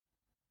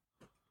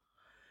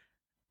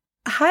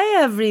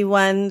Hi,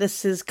 everyone.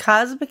 This is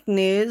Cosmic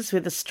News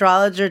with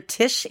astrologer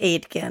Tish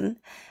Aitken,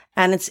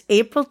 and it's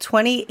April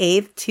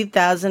 28th,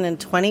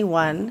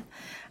 2021.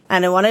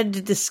 And I wanted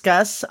to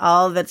discuss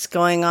all that's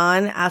going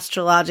on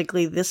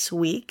astrologically this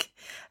week,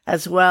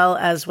 as well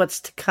as what's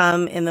to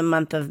come in the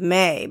month of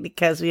May,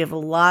 because we have a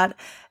lot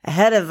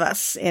ahead of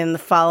us in the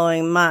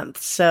following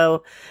month.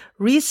 So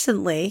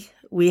recently,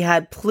 we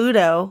had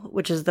Pluto,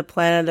 which is the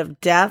planet of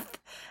death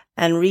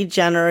and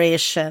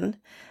regeneration,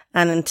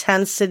 and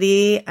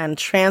intensity and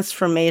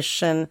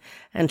transformation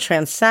and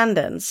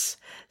transcendence,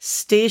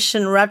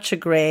 station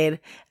retrograde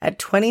at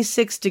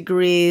 26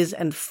 degrees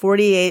and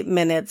 48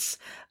 minutes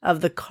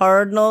of the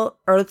cardinal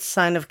earth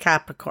sign of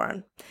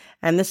Capricorn.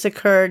 And this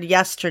occurred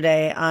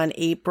yesterday on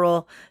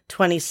April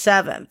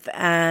 27th.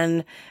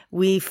 And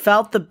we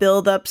felt the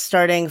buildup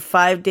starting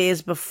 5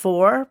 days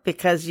before,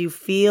 because you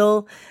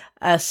feel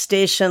a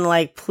station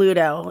like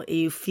Pluto,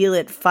 you feel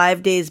it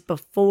 5 days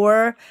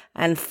before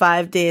and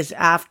 5 days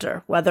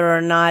after, whether or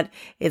not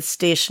it's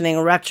stationing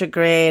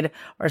retrograde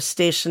or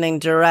stationing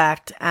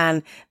direct.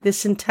 And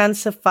this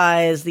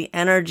intensifies the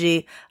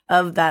energy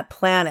of that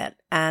planet.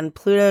 And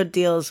Pluto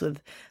deals with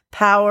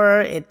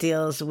power, it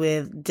deals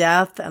with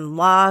death and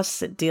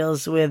loss, it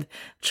deals with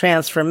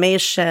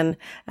transformation.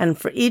 And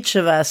for each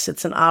of us,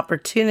 it's an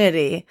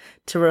opportunity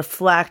to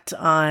reflect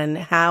on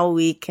how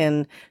we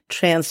can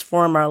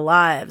transform our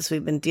lives.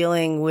 We've been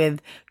dealing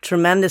with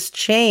tremendous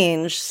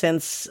change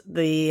since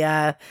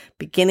the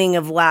beginning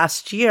of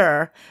last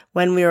year,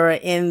 when we were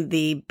in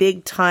the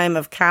big time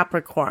of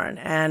Capricorn.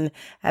 And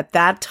at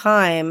that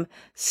time,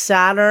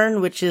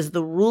 Saturn, which is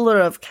the ruler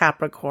of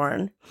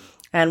Capricorn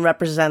and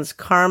represents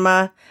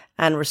karma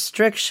and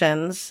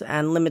restrictions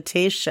and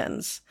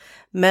limitations,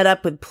 met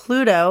up with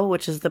Pluto,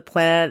 which is the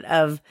planet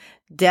of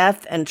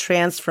death and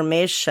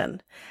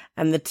transformation.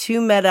 And the two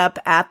met up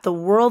at the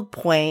world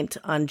point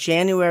on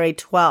January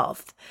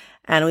 12th.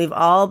 And we've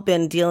all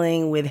been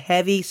dealing with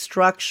heavy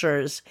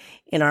structures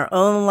in our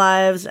own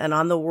lives and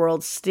on the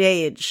world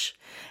stage,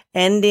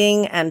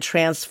 ending and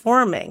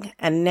transforming.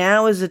 And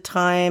now is a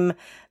time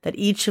that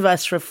each of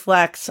us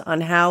reflects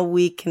on how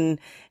we can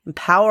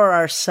empower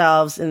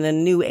ourselves in the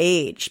new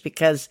age,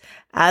 because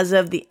as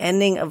of the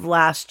ending of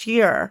last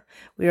year,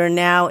 we are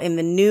now in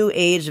the new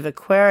age of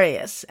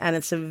Aquarius, and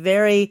it's a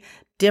very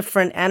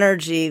different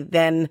energy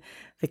than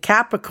the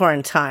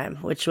Capricorn time,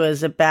 which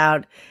was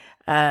about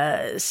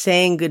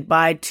saying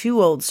goodbye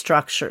to old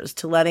structures,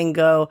 to letting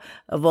go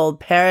of old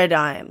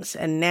paradigms.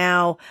 And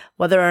now,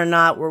 whether or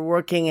not we're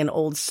working in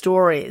old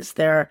stories,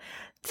 they're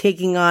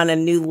taking on a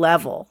new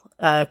level.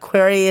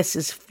 Aquarius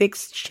is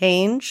fixed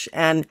change,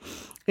 and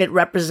it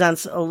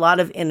represents a lot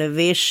of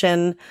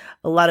innovation,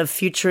 a lot of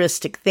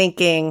futuristic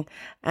thinking.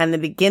 And the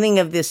beginning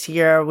of this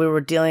year, we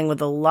were dealing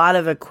with a lot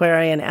of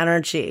Aquarian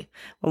energy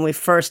when we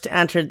first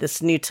entered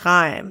this new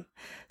time.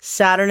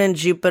 Saturn and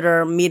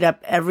Jupiter meet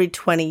up every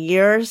 20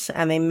 years,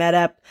 and they met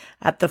up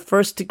at the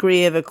first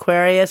degree of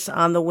Aquarius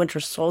on the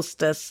winter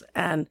solstice.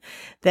 And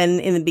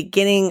then in the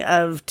beginning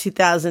of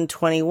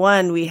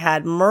 2021, we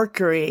had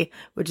Mercury,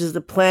 which is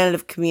the planet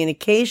of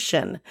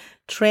communication,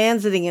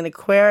 transiting in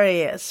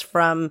Aquarius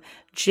from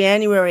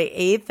January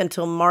 8th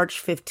until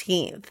March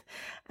 15th.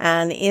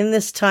 And in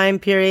this time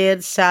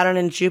period, Saturn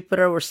and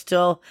Jupiter were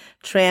still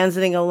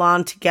transiting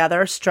along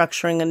together,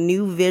 structuring a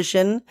new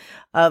vision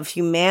of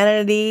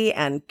humanity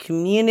and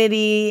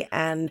community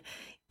and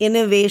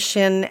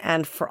innovation,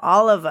 and for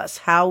all of us,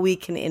 how we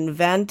can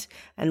invent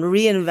and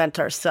reinvent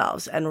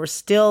ourselves. And we're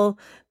still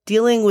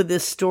dealing with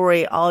this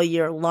story all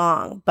year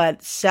long,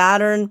 but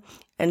Saturn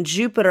and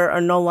Jupiter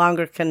are no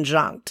longer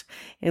conjunct.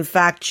 In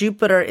fact,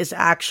 Jupiter is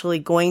actually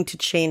going to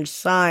change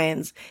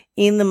signs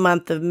in the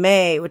month of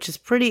May, which is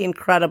pretty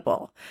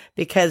incredible,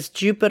 because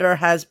Jupiter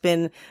has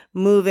been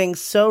moving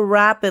so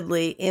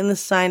rapidly in the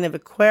sign of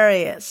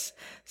Aquarius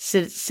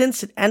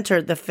since it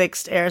entered the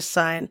fixed air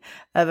sign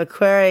of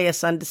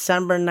Aquarius on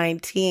December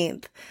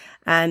 19th,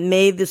 and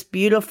made this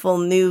beautiful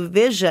new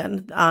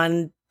vision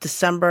on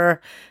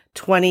December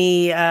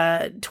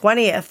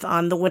 20th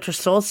on the winter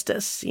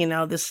solstice,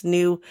 this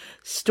new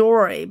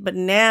story. But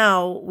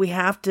now we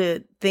have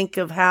to think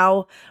of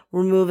how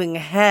we're moving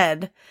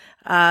ahead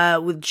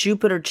with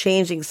Jupiter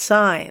changing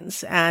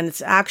signs. And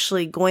it's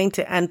actually going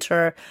to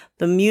enter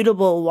the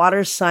mutable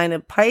water sign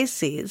of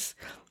Pisces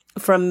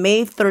from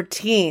May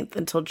 13th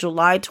until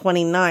July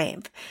 29th.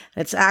 And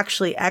it's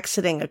actually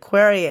exiting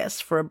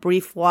Aquarius for a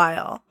brief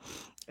while.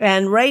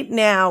 And right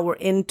now we're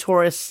in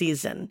Taurus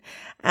season.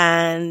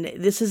 And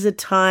this is a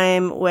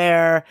time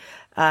where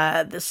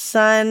the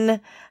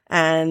sun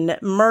and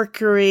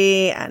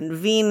Mercury and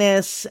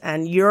Venus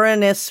and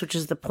Uranus, which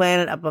is the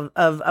planet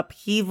of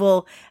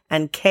upheaval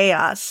and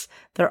chaos,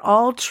 they're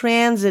all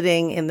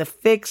transiting in the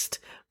fixed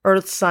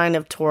earth sign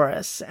of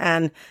Taurus.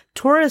 And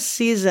Taurus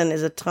season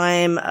is a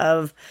time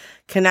of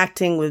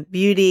connecting with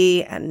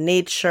beauty and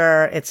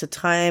nature. It's a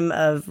time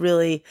of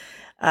really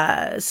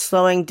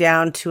slowing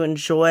down to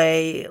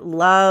enjoy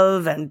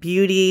love and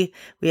beauty.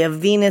 We have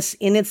Venus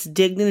in its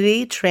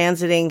dignity,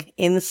 transiting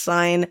in the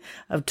sign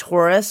of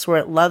Taurus, where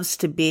it loves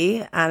to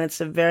be, and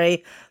it's a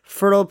very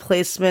fertile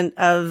placement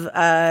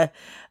of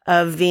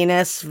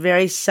Venus,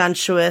 very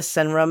sensuous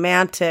and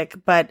romantic.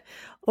 But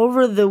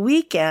over the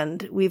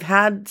weekend, we've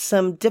had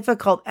some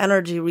difficult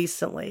energy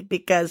recently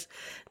because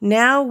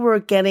now we're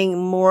getting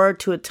more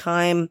to a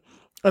time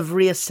of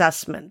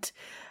reassessment.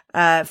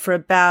 For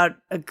about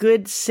a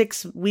good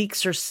 6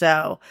 weeks or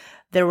so,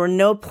 there were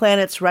no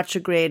planets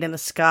retrograde in the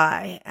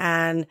sky.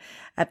 And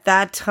at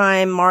that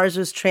time, Mars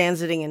was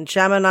transiting in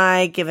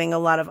Gemini, giving a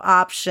lot of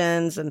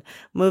options and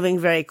moving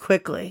very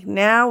quickly.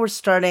 Now we're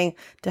starting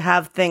to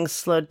have things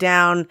slow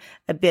down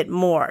a bit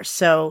more.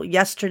 So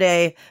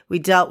yesterday we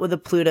dealt with a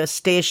Pluto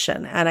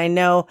station, and I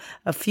know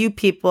a few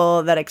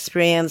people that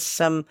experienced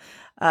some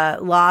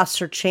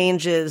loss or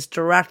changes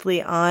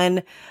directly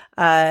on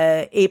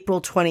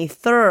April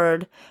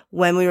 23rd,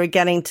 when we were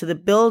getting to the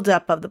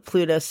buildup of the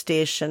Pluto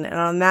station. And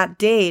on that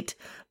date,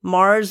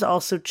 Mars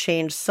also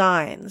changed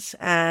signs,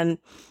 and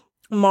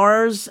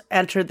Mars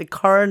entered the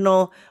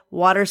cardinal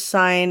water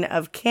sign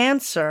of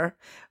Cancer,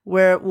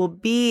 where it will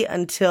be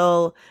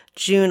until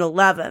June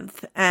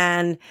 11th.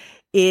 And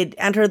it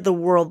entered the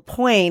world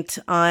point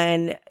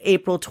on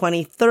April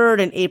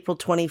 23rd and April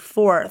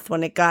 24th,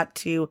 when it got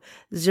to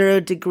 0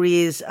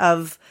 degrees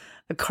of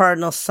a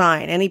cardinal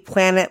sign. Any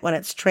planet, when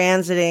it's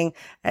transiting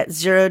at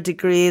 0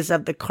 degrees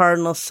of the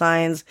cardinal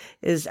signs,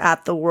 is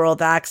at the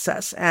world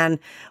axis. And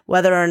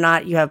whether or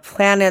not you have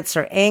planets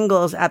or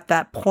angles at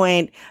that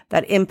point,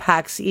 that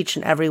impacts each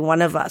and every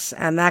one of us.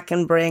 And that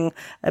can bring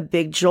a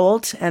big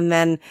jolt. And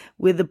then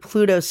with the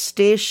Pluto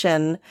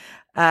station,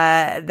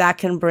 that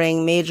can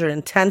bring major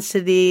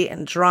intensity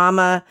and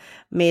drama,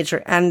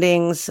 major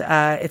endings.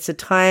 It's a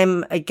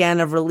time, again,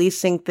 of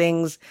releasing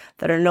things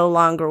that are no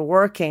longer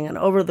working. And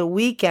over the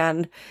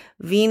weekend,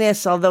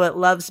 Venus, although it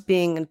loves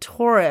being in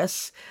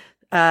Taurus,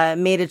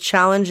 made a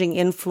challenging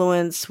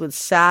influence with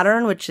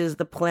Saturn, which is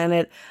the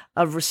planet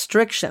of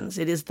restrictions.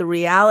 It is the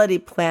reality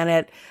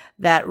planet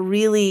that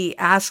really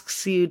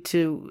asks you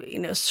to,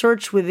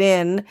 search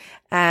within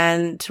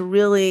and to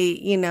really,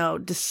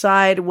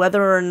 decide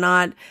whether or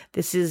not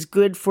this is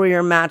good for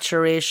your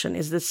maturation.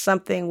 Is this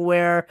something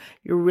where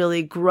you're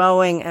really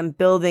growing and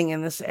building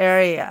in this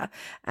area?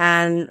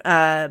 And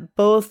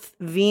both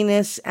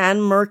Venus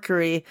and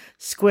Mercury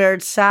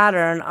squared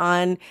Saturn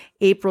on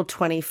April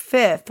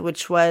 25th,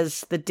 which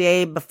was the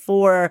day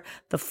before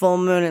the full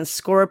moon in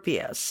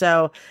Scorpio.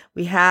 So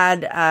we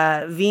had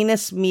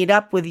Venus meet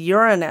up with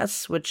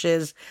Uranus, which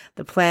is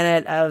the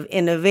planet of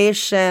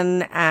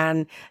innovation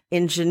and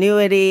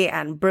ingenuity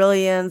and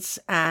brilliance.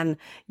 And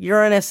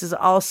Uranus is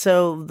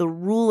also the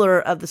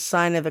ruler of the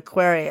sign of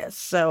Aquarius.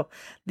 So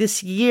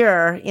this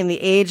year, in the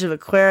age of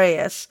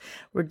Aquarius,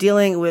 we're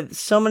dealing with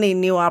so many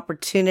new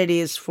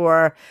opportunities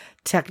for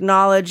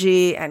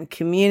technology and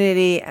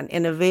community and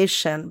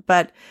innovation.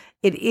 But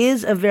it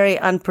is a very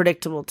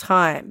unpredictable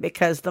time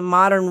because the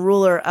modern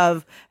ruler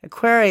of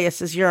Aquarius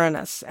is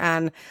Uranus.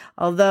 And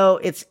although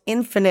it's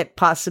infinite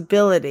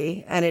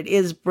possibility and it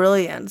is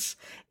brilliance,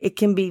 it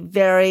can be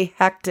very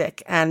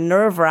hectic and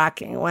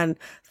nerve-wracking when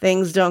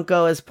things don't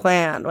go as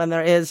planned, when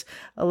there is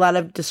a lot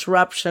of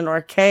disruption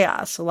or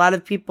chaos. A lot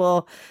of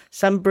people,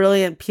 some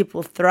brilliant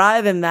people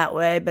thrive in that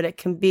way, but it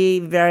can be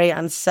very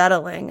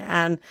unsettling.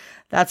 And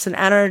that's an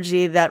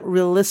energy that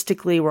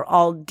realistically we're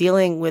all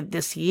dealing with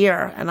this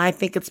year. And I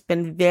think it's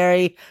been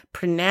very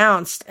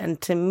pronounced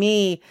and, to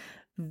me,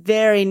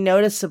 very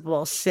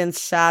noticeable since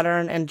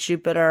Saturn and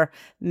Jupiter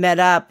met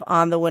up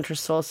on the winter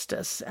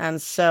solstice. And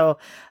so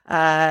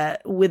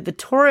with the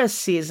Taurus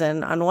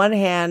season, on one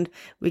hand,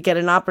 we get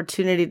an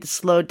opportunity to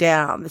slow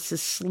down. This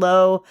is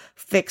slow,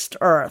 fixed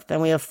Earth.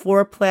 And we have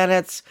 4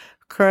 planets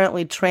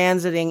currently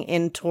transiting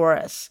in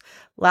Taurus.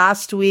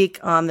 Last week,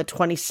 on the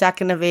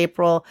 22nd of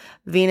April,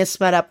 Venus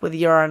met up with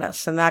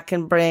Uranus, and that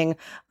can bring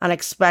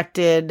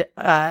unexpected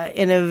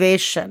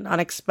innovation,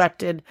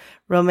 unexpected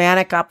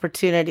romantic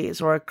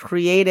opportunities, or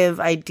creative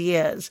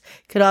ideas.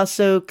 It could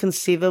also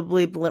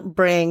conceivably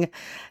bring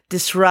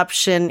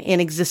disruption in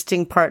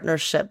existing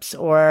partnerships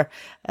or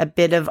a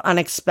bit of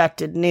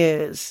unexpected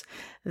news.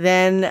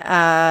 Then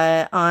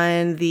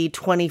on the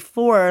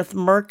 24th,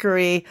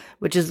 Mercury,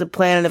 which is the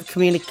planet of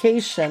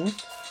communication,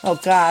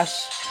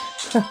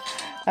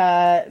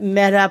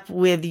 met up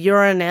with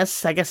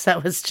Uranus. I guess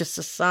that was just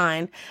a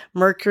sign.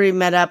 Mercury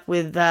met up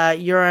with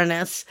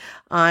Uranus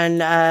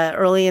on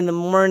early in the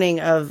morning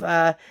of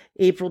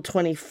April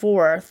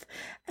 24th.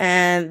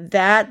 And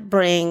that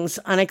brings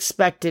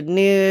unexpected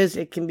news.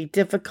 It can be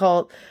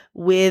difficult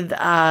with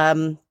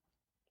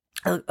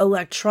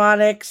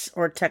electronics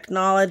or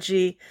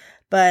technology.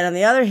 But on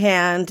the other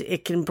hand,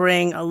 it can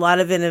bring a lot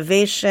of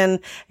innovation.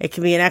 It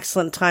can be an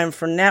excellent time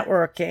for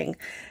networking.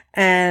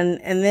 And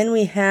then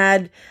we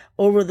had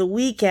over the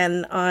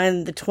weekend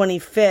on the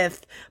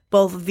 25th,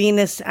 both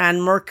Venus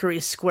and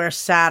Mercury square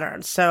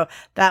Saturn. So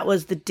that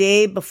was the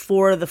day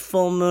before the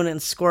full moon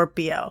in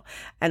Scorpio.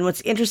 And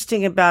what's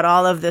interesting about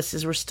all of this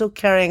is we're still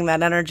carrying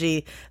that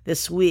energy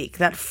this week.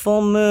 That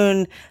full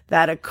moon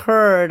that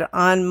occurred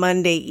on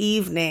Monday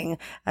evening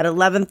at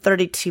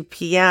 11:32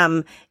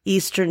 p.m.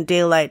 Eastern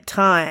Daylight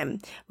Time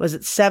was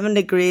at 7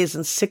 degrees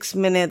and 6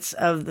 minutes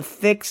of the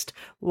fixed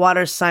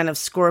water sign of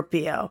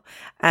Scorpio.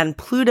 And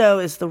Pluto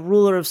is the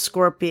ruler of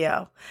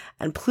Scorpio.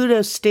 And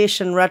Pluto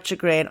stationed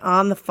retrograde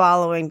on the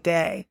following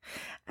day.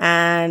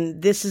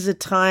 And this is a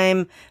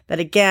time that,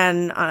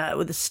 again,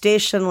 with a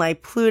station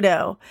like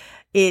Pluto,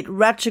 it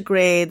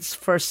retrogrades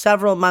for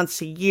several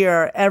months a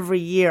year, every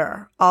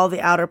year. All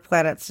the outer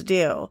planets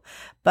do.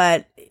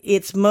 But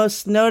it's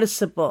most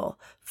noticeable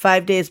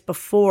 5 days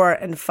before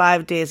and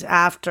 5 days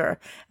after,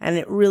 and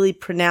it really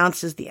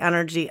pronounces the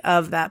energy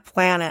of that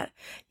planet.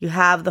 You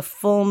have the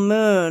full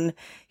moon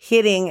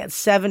hitting at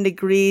 7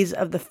 degrees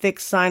of the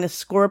fixed sign of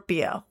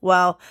Scorpio.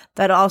 Well,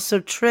 that also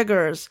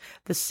triggers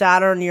the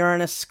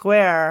Saturn-Uranus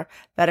square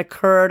that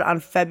occurred on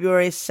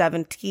February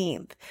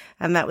 17th,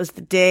 and that was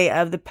the day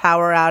of the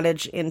power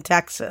outage in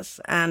Texas.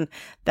 And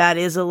that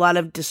is a lot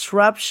of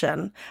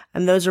disruption,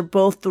 and those are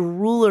both the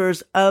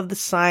rulers of the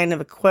sign of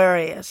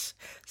Aquarius.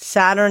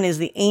 Saturn is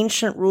the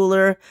ancient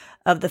ruler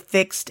of the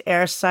fixed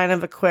air sign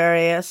of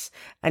Aquarius,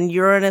 and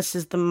Uranus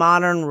is the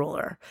modern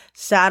ruler.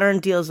 Saturn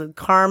deals with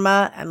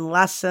karma and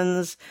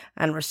lessons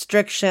and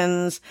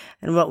restrictions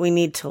and what we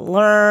need to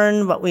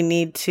learn, what we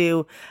need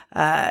to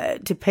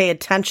pay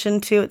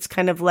attention to. It's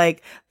kind of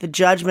like the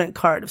judgment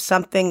card. If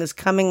something is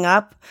coming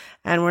up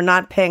and we're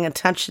not paying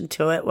attention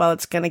to it, well,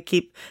 it's going to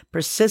keep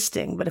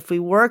persisting. But if we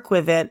work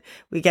with it,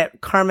 we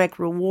get karmic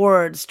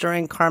rewards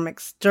during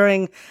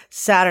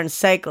Saturn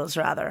cycles,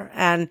 rather.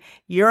 And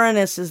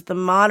Uranus is the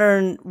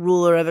modern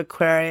ruler of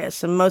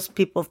Aquarius, and most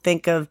people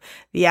think of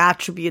the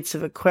attributes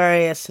of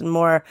Aquarius in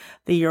more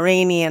the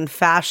Uranian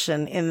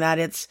fashion, in that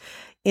it's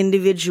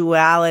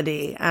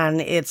individuality and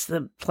it's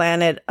the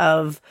planet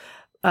of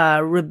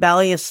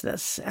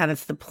rebelliousness, and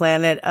it's the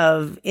planet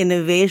of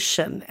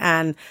innovation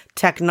and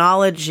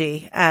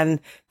technology and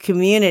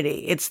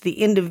community. It's the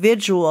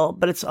individual,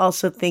 but it's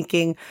also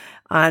thinking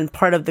on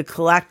part of the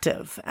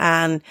collective.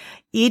 And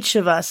each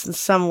of us in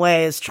some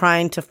way is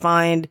trying to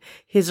find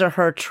his or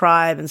her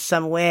tribe in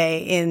some way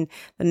in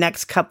the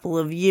next couple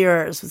of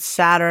years with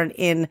Saturn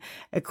in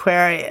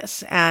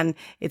Aquarius. And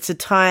it's a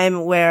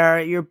time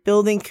where you're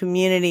building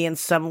community in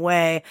some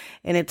way,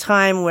 in a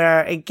time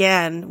where,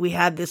 again, we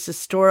had this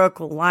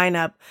historical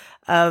lineup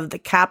of the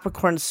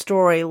Capricorn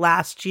story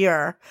last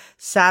year.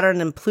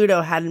 Saturn and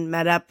Pluto hadn't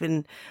met up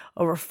in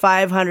over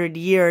 500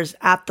 years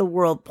at the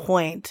world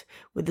point,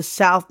 with the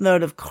south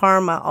node of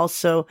karma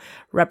also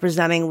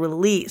representing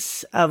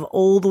release of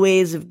old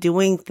ways of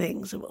doing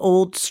things, of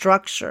old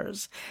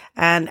structures.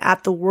 And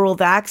at the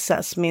world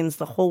axis means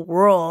the whole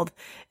world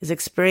is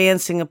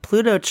experiencing a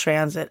Pluto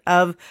transit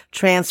of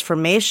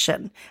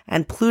transformation.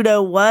 And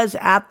Pluto was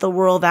at the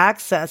world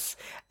axis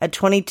at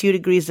 22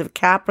 degrees of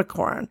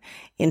Capricorn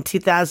in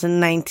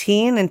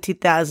 2019 and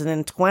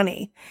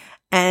 2020.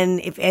 And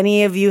if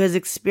any of you has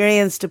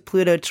experienced a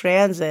Pluto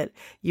transit,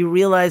 you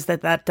realize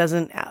that that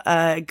doesn't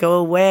go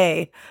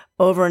away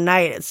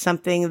overnight. It's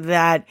something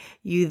that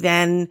you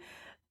then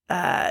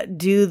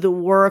do the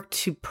work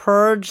to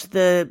purge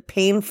the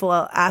painful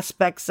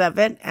aspects of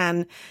it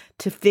and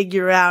to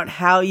figure out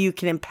how you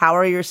can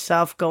empower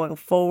yourself going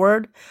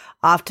forward.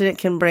 Often it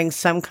can bring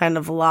some kind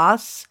of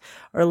loss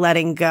or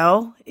letting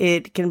go.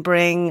 It can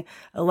bring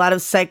a lot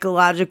of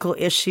psychological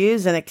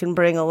issues, and it can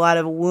bring a lot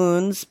of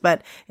wounds,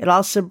 but it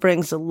also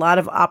brings a lot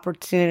of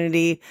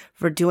opportunity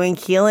for doing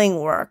healing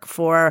work,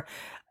 for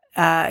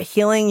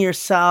healing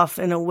yourself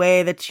in a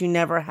way that you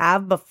never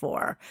have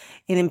before,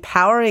 in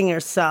empowering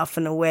yourself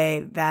in a way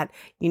that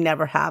you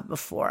never have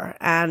before.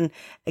 And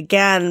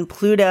again,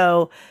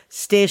 Pluto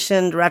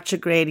stationed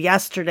retrograde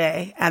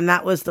yesterday, and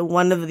that was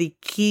one of the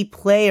key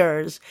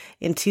players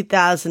in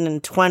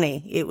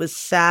 2020. It was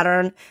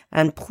Saturn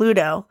and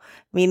Pluto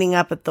meeting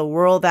up at the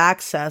world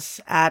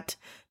axis at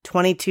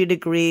 22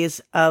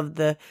 degrees of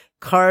the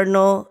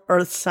cardinal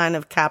earth sign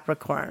of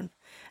Capricorn.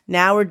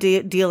 Now we're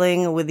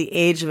dealing with the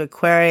age of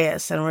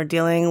Aquarius, and we're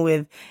dealing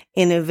with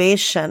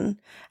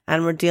innovation,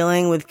 and we're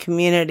dealing with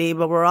community,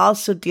 but we're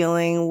also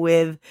dealing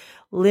with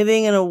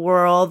living in a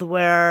world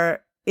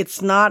where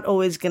it's not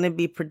always going to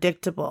be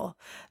predictable.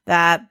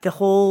 That the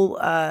whole,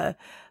 that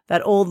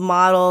old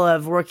model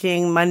of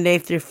working Monday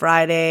through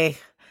Friday,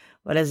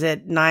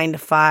 9 to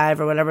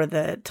 5 or whatever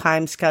the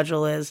time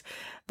schedule is,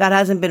 that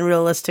hasn't been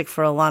realistic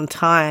for a long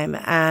time.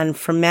 And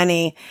for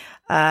many,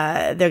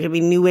 there could be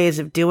new ways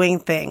of doing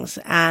things.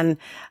 And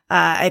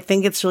I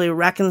think it's really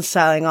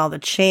reconciling all the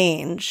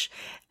change.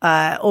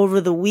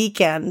 Over the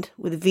weekend,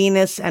 with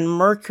Venus and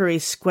Mercury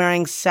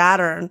squaring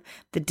Saturn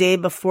the day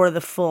before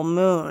the full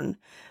moon,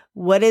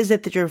 what is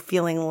it that you're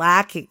feeling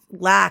lack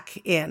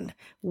in?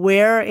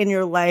 Where in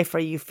your life are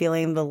you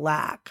feeling the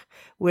lack?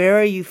 Where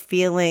are you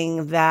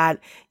feeling that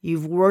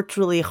you've worked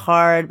really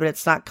hard, but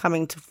it's not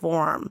coming to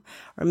form?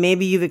 Or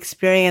maybe you've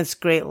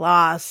experienced great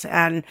loss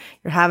and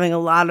you're having a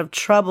lot of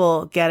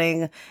trouble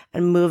getting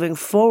and moving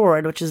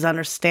forward, which is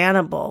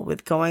understandable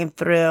with going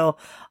through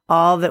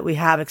all that we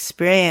have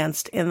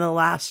experienced in the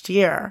last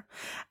year.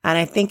 And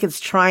I think it's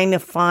trying to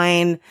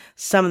find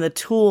some of the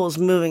tools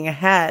moving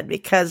ahead,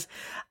 because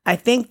I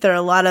think there are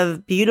a lot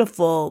of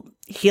beautiful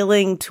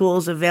healing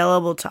tools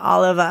available to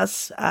all of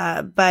us.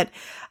 But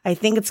I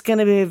think it's going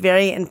to be a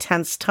very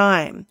intense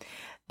time.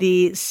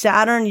 The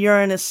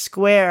Saturn-Uranus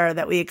square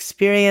that we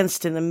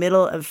experienced in the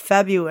middle of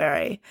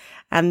February,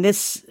 and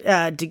this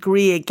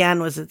degree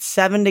again was at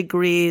 7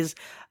 degrees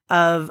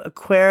of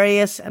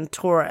Aquarius and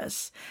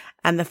Taurus.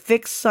 And the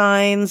fixed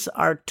signs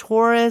are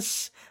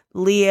Taurus,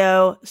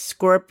 Leo,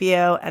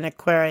 Scorpio, and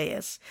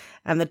Aquarius.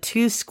 And the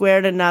two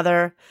squared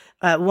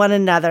one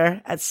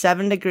another at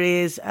 7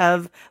 degrees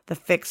of the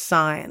fixed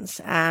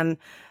signs. And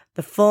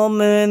the full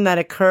moon that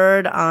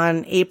occurred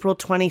on April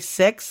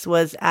 26th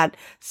was at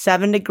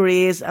 7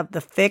 degrees of the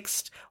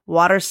fixed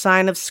water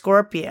sign of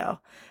Scorpio,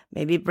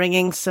 maybe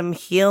bringing some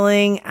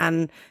healing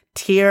and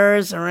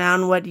tears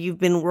around what you've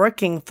been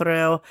working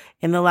through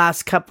in the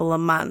last couple of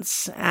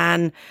months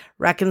and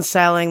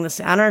reconciling this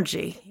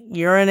energy.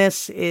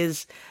 Uranus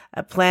is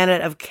a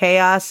planet of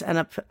chaos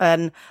and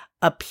an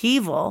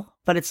upheaval,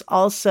 but it's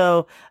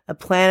also a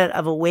planet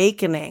of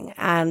awakening.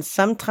 And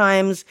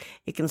sometimes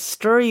it can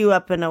stir you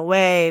up in a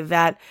way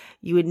that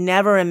you would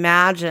never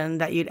imagine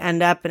that you'd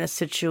end up in a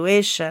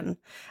situation.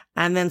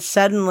 And then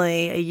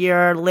suddenly, a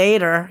year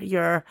later,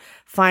 you're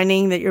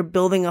finding that you're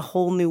building a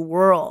whole new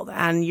world.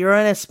 And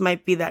Uranus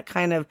might be that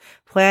kind of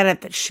planet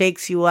that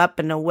shakes you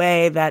up in a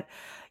way that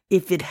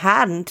if it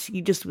hadn't,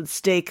 you just would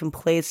stay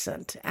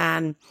complacent.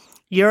 And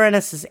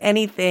Uranus is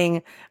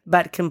anything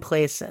but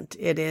complacent.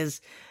 It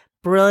is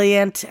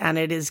brilliant, and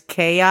it is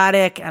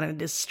chaotic, and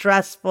it is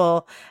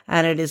stressful,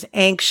 and it is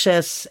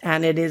anxious,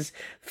 and it is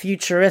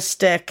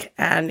futuristic,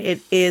 and it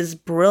is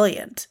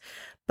brilliant.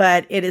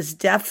 But it is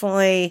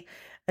definitely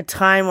a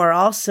time where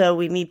also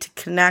we need to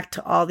connect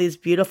to all these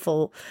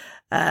beautiful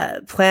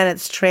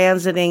planets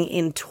transiting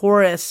in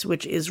Taurus,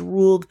 which is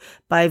ruled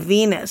by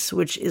Venus,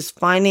 which is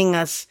helping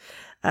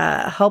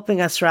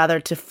us rather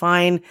to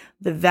find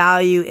the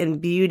value and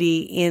beauty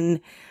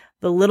in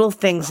the little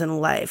things in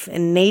life,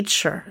 in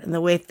nature, in the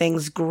way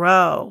things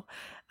grow,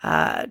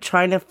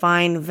 trying to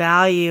find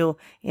value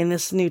in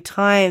this new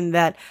time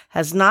that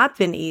has not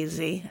been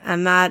easy.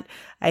 And that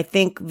I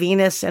think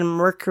Venus and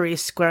Mercury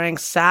squaring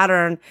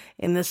Saturn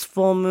in this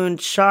full moon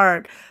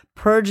chart,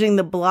 purging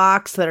the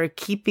blocks that are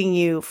keeping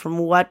you from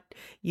what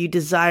you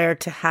desire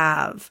to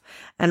have,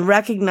 and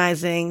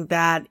recognizing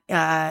that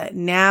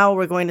now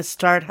we're going to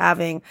start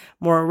having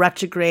more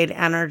retrograde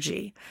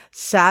energy.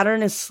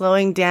 Saturn is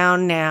slowing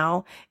down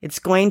now. It's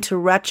going to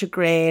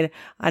retrograde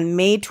on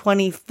May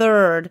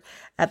 23rd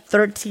at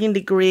 13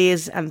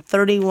 degrees and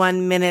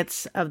 31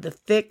 minutes of the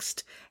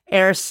fixed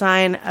air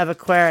sign of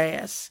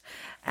Aquarius.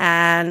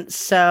 And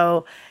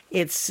so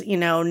it's,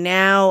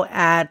 now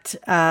at,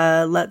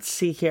 let's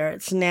see here,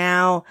 it's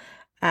now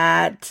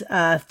at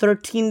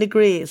 13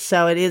 degrees.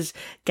 So it is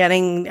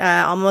getting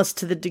almost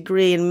to the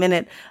degree and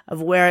minute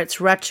of where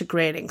it's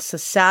retrograding. So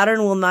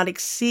Saturn will not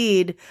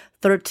exceed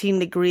 13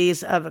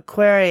 degrees of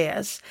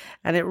Aquarius,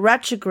 and it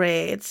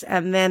retrogrades.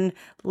 And then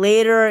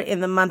later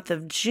in the month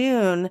of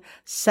June,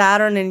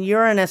 Saturn and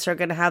Uranus are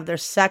going to have their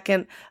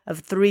second of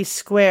 3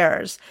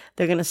 squares.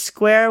 They're going to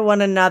square one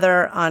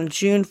another on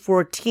June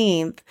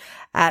 14th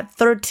at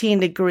 13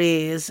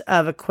 degrees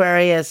of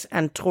Aquarius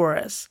and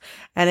Taurus.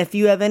 And if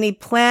you have any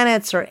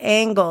planets or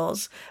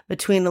angles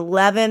between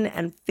 11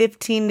 and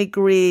 15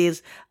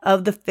 degrees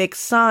of the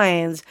fixed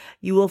signs,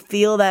 you will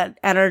feel that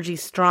energy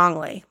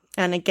strongly.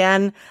 And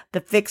again,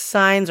 the fixed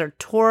signs are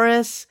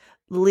Taurus,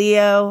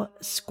 Leo,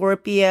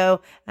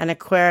 Scorpio, and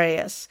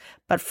Aquarius.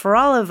 But for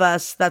all of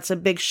us, that's a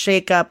big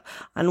shakeup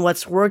on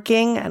what's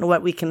working and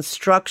what we can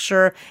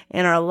structure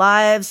in our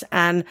lives,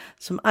 and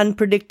some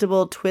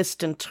unpredictable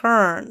twists and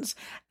turns.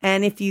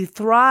 And if you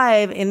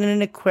thrive in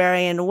an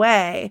Aquarian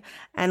way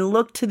and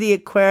look to the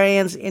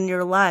Aquarians in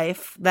your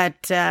life,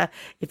 that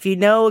if you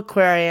know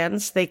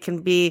Aquarians, they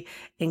can be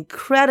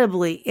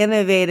incredibly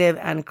innovative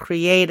and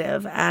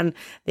creative, and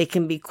they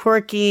can be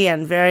quirky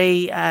and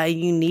very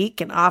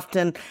unique, and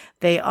often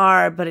they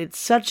are, but it's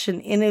such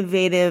an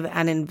innovative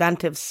and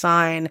inventive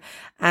sign.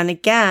 And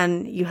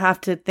again, you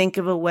have to think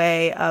of a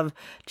way of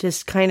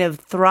just kind of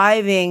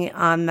thriving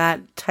on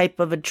that type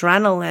of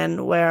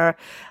adrenaline where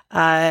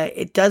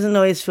it doesn't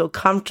always feel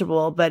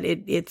comfortable, but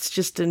it's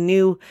just a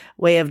new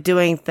way of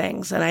doing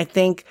things. And I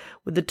think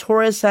with the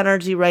Taurus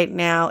energy right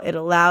now, it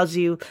allows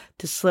you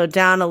to slow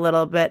down a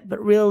little bit.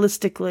 But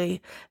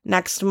realistically,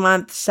 next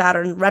month,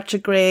 Saturn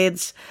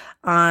retrogrades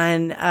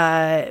On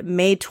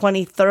May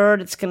 23rd,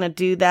 it's going to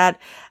do that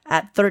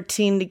at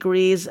 13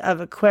 degrees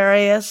of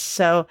Aquarius.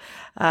 So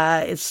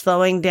it's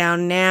slowing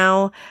down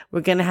now.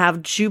 We're going to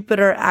have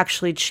Jupiter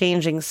actually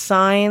changing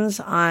signs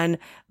on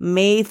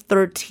May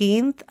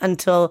 13th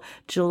until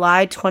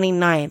July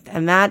 29th.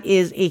 And that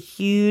is a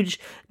huge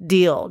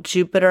deal.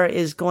 Jupiter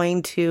is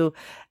going to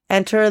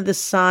enter the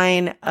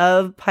sign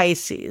of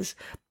Pisces,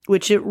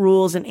 which it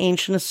rules in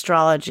ancient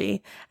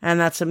astrology, and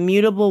that's a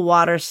mutable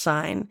water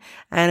sign,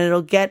 and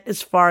it'll get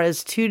as far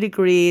as 2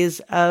 degrees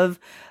of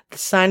the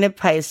sign of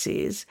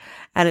Pisces,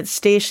 and it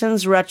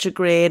stations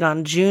retrograde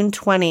on June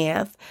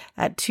 20th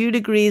at 2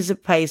 degrees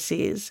of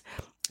Pisces,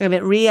 and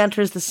it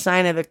re-enters the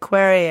sign of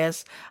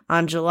Aquarius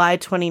on July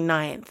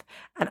 29th.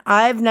 And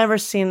I've never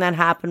seen that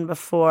happen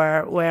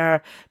before,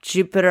 where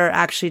Jupiter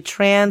actually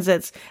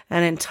transits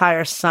an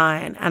entire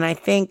sign. And I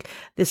think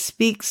this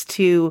speaks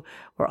to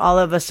where all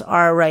of us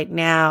are right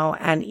now,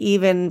 and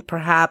even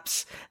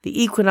perhaps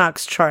the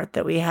equinox chart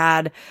that we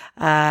had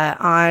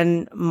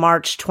on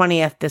March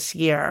 20th this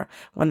year,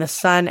 when the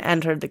sun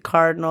entered the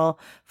cardinal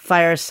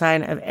fire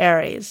sign of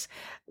Aries.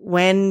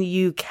 When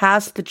you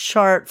cast the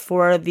chart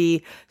for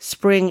the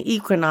spring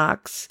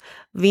equinox,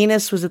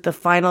 Venus was at the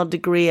final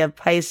degree of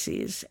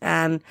Pisces,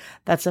 and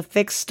that's a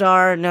fixed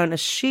star known as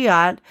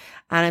Shiat,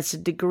 and it's a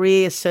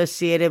degree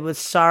associated with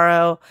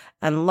sorrow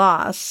and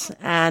loss.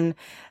 And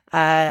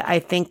I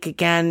think,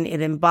 again,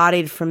 it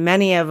embodied for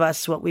many of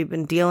us what we've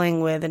been dealing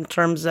with in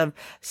terms of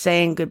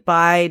saying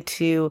goodbye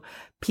to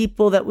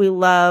people that we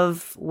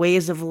love,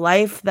 ways of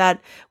life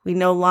that we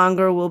no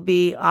longer will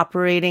be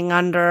operating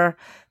under,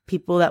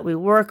 people that we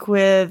work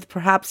with,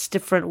 perhaps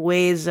different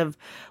ways of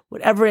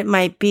whatever it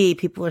might be.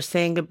 People are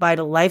saying goodbye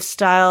to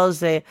lifestyles.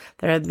 There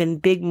have been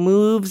big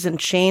moves and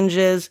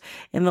changes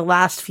in the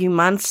last few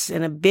months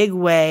in a big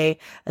way,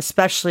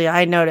 especially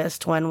I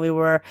noticed when we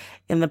were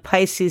in the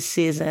Pisces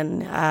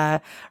season,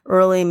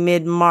 early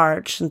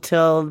mid-March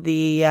until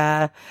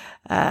the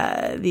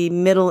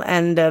middle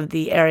end of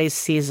the Aries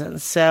season.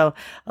 So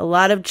a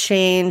lot of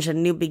change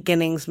and new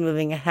beginnings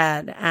moving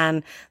ahead.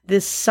 And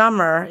this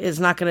summer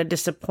is not going to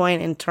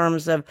disappoint in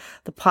terms of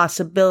the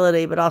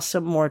possibility, but also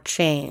more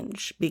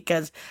change,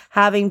 because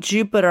having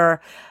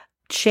Jupiter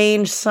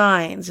change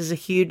signs is a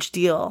huge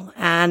deal.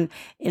 And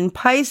in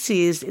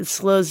Pisces, it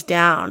slows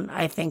down,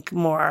 I think,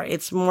 more.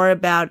 It's more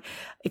about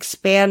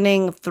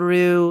expanding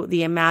through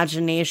the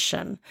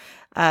imagination.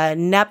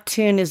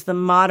 Neptune is the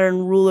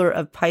modern ruler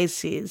of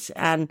Pisces,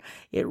 and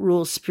it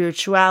rules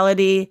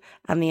spirituality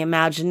and the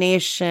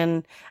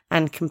imagination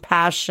and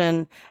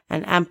compassion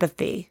and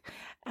empathy.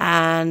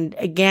 And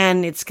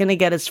again, it's going to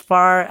get as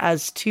far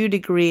as 2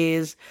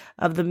 degrees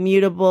of the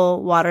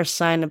mutable water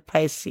sign of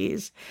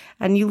Pisces.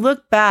 And you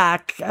look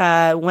back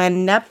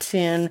when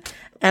Neptune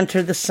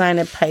entered the sign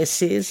of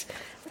Pisces,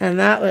 and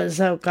that was,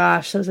 that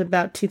was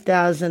about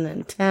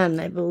 2010,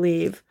 I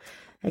believe.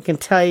 I can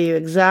tell you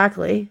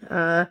exactly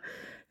in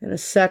a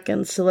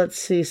second. So let's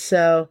see.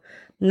 So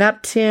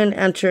Neptune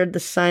entered the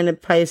sign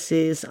of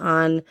Pisces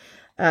on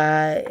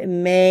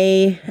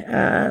May,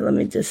 let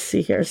me just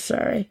see here,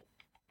 sorry.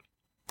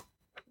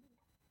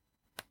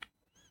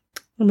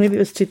 Well, maybe it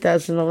was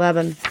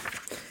 2011.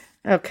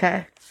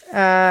 Okay.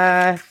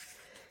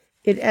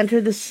 It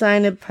entered the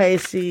sign of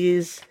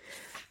Pisces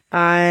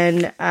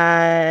on,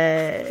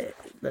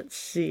 let's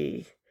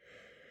see,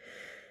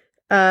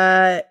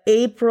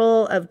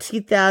 April of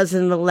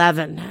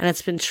 2011, and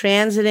it's been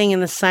transiting in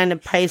the sign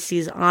of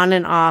Pisces on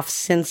and off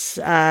since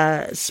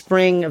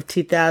spring of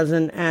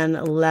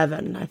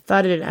 2011. I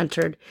thought it had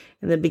entered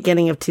in the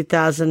beginning of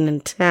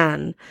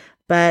 2010,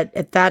 but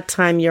at that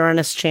time,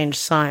 Uranus changed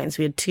signs.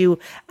 We had 2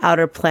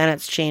 outer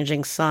planets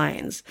changing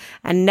signs.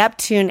 And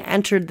Neptune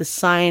entered the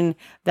sign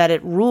that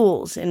it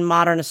rules in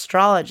modern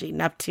astrology.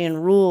 Neptune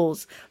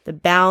rules the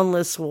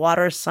boundless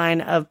water sign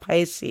of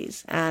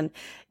Pisces. And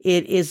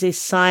it is a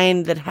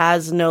sign that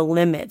has no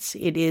limits.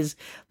 It is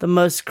the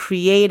most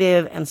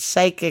creative and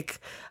psychic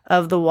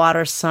of the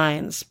water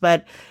signs.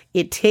 But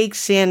it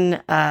takes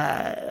in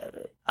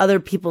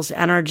other people's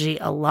energy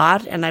a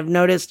lot. And I've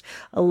noticed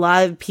a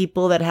lot of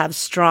people that have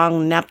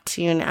strong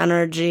Neptune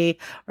energy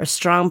or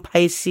strong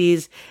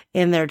Pisces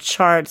in their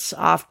charts,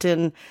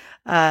 often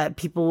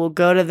people will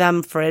go to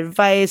them for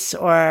advice,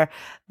 or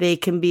they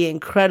can be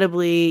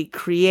incredibly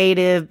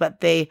creative,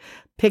 but they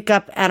pick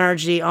up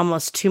energy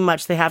almost too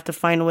much. They have to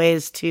find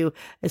ways to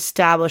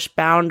establish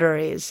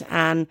boundaries.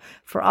 And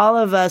for all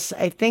of us,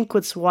 I think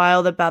what's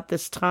wild about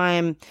this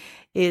time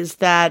is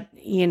that,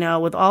 you know,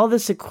 with all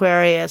this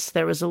Aquarius,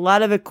 there was a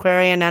lot of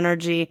Aquarian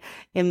energy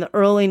in the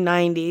early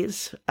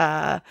 90s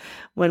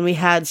when we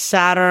had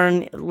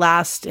Saturn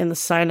last in the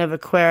sign of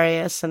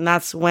Aquarius. And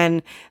that's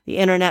when the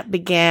internet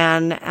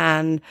began,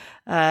 and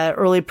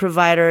early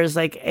providers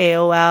like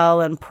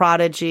AOL and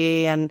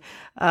Prodigy and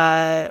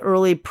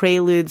early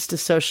preludes to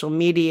social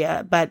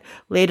media. But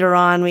later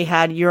on, we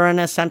had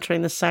Uranus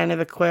entering the sign of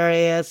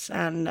Aquarius,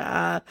 and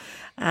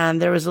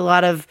there was a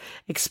lot of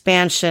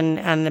expansion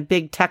and a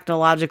big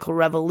technological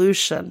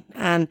revolution.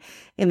 And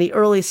in the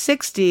early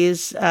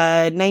 60s,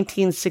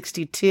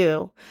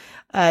 1962,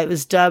 It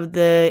was dubbed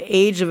the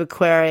Age of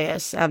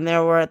Aquarius, and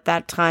there were at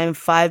that time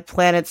 5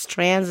 planets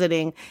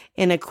transiting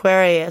in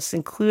Aquarius,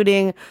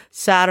 including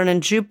Saturn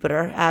and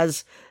Jupiter,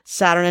 as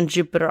Saturn and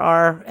Jupiter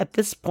are at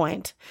this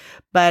point.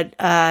 But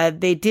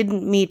they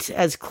didn't meet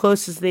as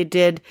close as they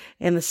did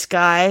in the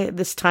sky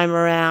this time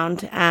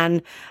around,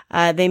 and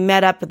they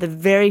met up at the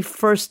very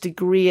first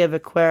degree of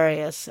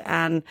Aquarius.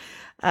 And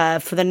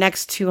for the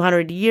next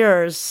 200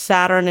 years,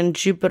 Saturn and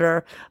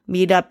Jupiter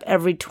meet up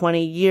every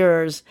 20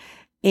 years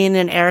in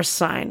an air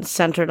sign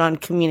centered on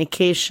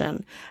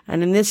communication.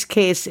 And in this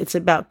case, it's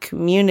about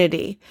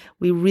community.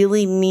 We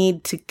really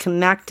need to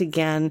connect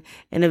again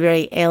in a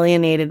very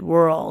alienated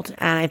world.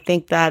 And I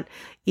think that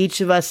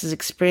each of us is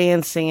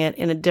experiencing it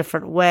in a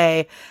different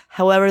way,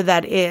 however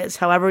that is,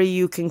 however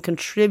you can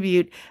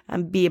contribute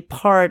and be a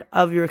part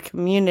of your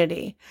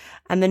community.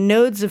 And the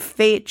nodes of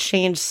fate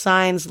changed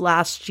signs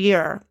last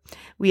year.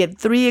 We had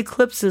 3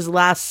 eclipses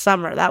last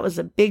summer. That was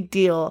a big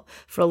deal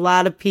for a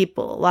lot of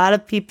people. A lot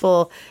of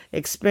people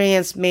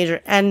experienced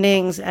major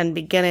endings and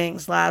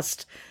beginnings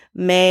last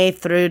May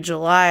through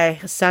July,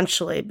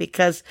 essentially,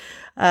 because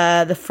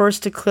the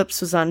first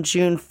eclipse was on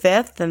June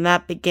 5th, and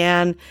that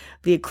began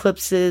the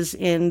eclipses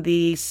in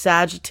the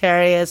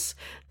Sagittarius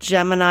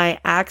Gemini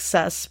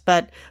axis.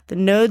 But the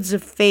nodes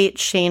of fate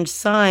changed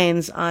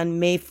signs on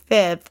May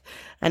 5th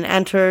and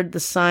entered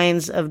the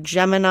signs of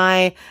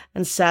Gemini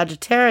and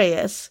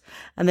Sagittarius.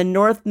 And the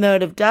North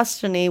Node of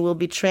Destiny will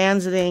be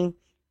transiting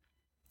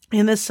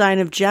in the sign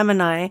of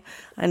Gemini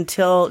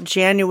until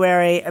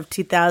January of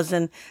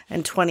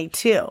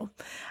 2022.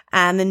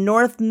 And the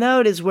North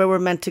Node is where we're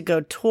meant to go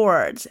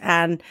towards.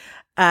 And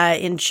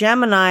in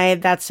Gemini,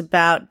 that's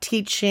about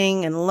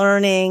teaching and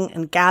learning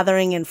and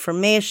gathering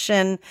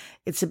information.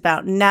 It's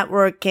about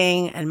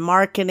networking and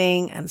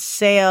marketing and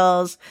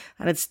sales.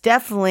 And it's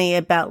definitely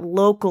about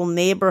local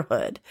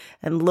neighborhood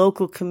and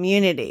local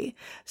community.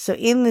 So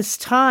in this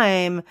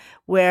time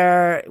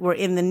where we're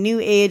in the new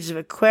age of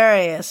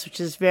Aquarius, which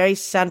is very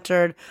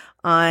centered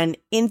on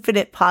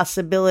infinite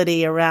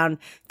possibility around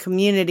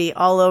community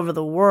all over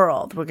the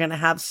world. We're going to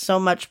have so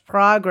much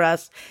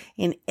progress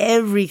in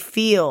every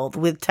field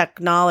with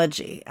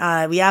technology.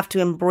 We have to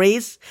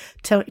embrace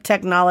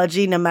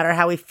technology no matter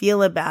how we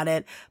feel about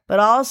it. But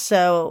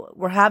also,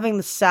 we're having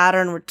the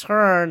Saturn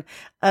return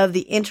of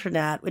the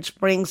internet, which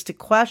brings to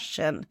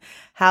question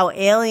how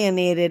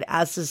alienated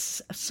as a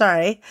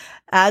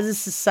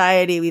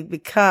society we've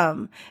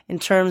become in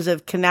terms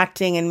of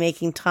connecting and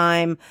making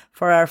time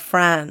for our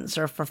friends,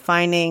 or for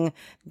finding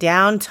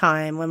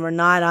downtime when we're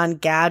not on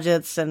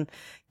gadgets and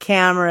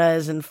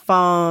cameras and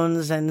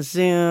phones and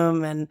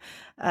Zoom and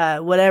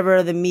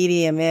whatever the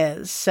medium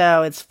is.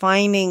 So it's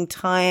finding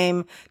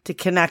time to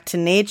connect to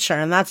nature.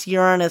 And that's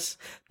Uranus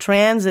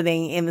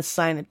transiting in the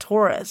sign of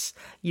Taurus.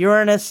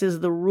 Uranus is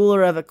the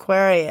ruler of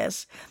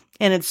Aquarius,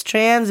 and it's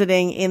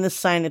transiting in the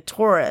sign of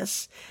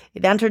Taurus.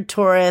 It entered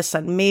Taurus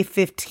on May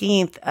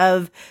 15th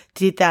of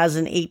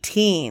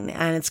 2018,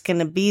 and it's going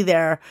to be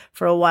there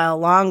for a while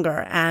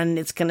longer, and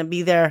it's going to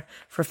be there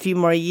for a few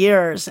more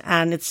years,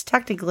 and it's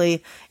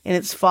technically in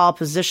its fall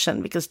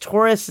position, because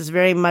Taurus is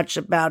very much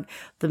about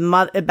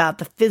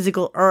the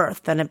physical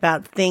earth and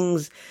about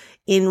things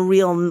in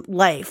real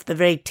life, the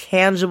very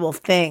tangible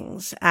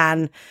things.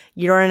 And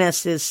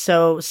Uranus is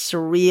so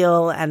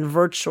surreal and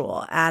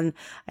virtual. And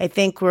I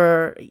think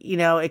we're,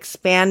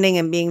 expanding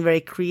and being very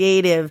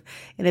creative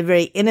in a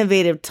very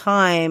innovative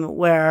time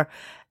where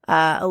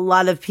a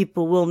lot of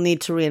people will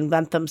need to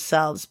reinvent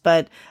themselves.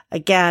 But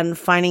again,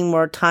 finding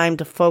more time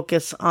to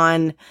focus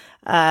on,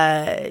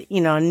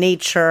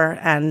 nature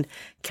and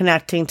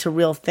connecting to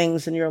real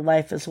things in your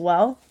life as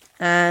well.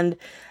 And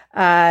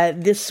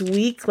this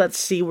week, let's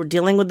see, we're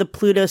dealing with the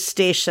Pluto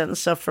station.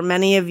 So for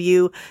many of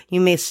you,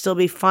 you may still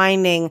be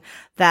finding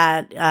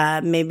that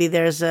maybe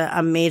there's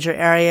a major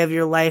area of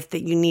your life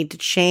that you need to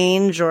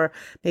change, or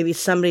maybe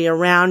somebody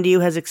around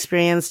you has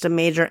experienced a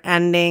major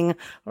ending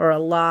or a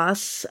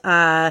loss.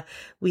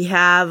 We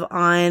have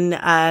on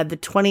the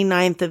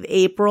 29th of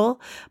April,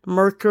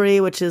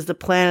 Mercury, which is the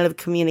planet of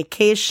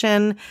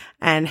communication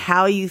and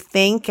how you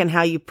think and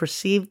how you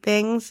perceive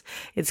things.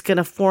 It's going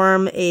to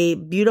form a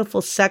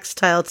beautiful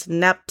sextile to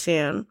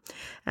Neptune,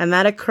 and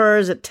that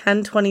occurs at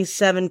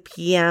 10:27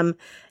 p.m.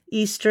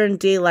 Eastern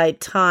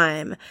Daylight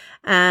Time.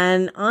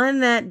 And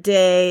on that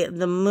day,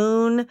 the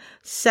moon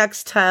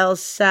sextiles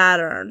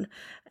Saturn,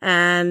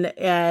 and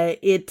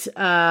it's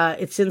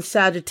in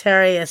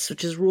Sagittarius,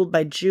 which is ruled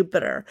by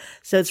Jupiter.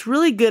 So it's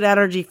really good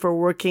energy for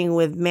working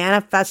with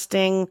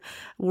manifesting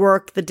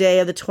work the day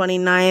of the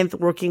 29th,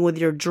 working with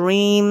your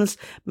dreams.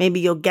 Maybe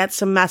you'll get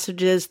some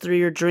messages through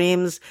your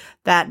dreams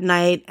that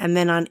night. And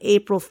then on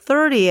April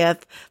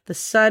 30th, the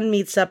sun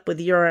meets up with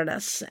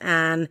Uranus,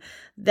 and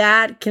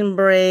that can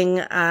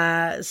bring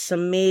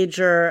some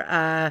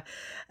major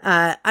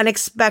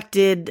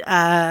unexpected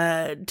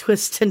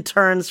twists and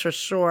turns for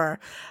sure.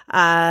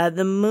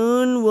 The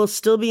moon will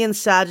still be in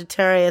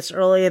Sagittarius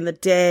early in the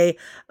day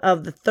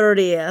of the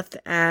 30th,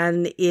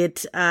 and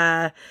it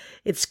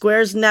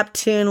squares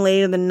Neptune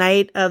late in the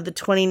night of the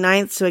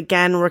 29th. So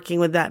again, working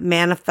with that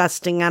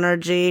manifesting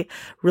energy,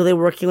 really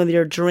working with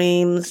your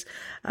dreams.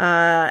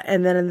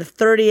 And then in the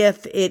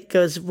 30th, it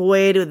goes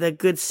void with a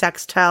good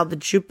sextile to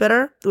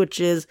Jupiter, which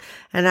is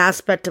an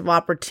aspect of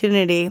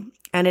opportunity.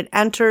 And it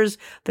enters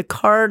the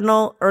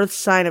cardinal earth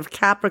sign of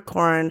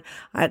Capricorn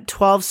at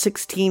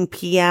 12:16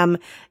 p.m.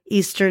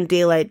 Eastern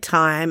Daylight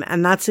Time.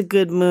 And that's a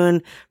good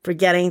moon for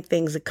getting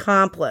things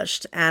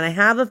accomplished. And I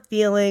have a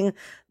feeling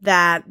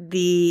that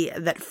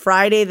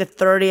Friday the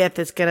 30th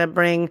is going to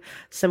bring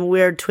some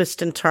weird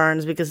twists and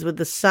turns, because with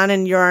the Sun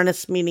and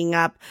Uranus meeting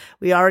up,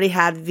 we already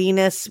had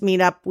Venus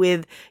meet up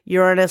with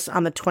Uranus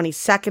on the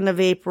 22nd of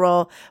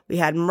April. We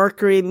had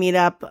Mercury meet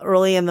up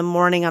early in the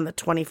morning on the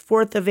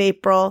 24th of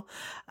April.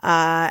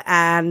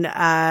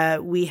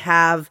 And we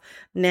have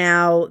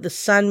now the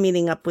Sun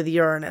meeting up with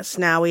Uranus.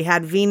 Now we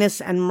had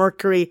Venus and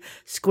Mercury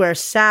square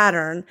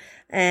Saturn,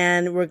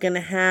 and we're going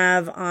to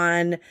have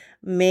on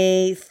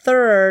May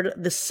 3rd,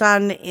 the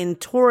Sun in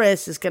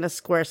Taurus is going to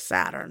square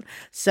Saturn.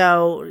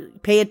 So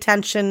pay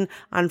attention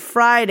on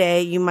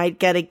Friday. You might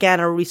get again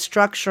a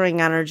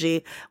restructuring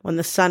energy when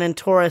the Sun in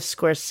Taurus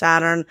squares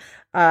Saturn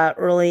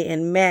early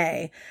in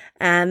May.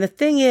 And the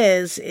thing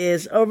is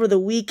over the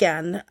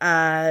weekend,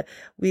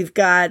 we've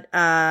got,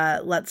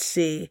 let's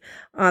see,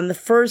 on the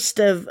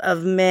 1st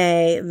of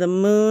May, the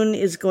moon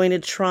is going to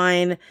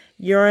trine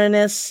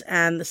Uranus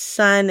and the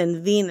Sun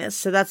and Venus.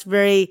 So that's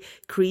very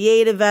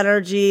creative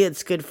energy.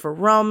 It's good for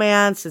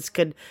romance. It's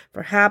good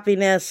for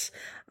happiness.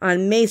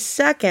 On May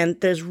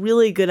 2nd, there's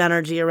really good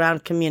energy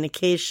around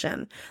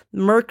communication.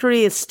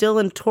 Mercury is still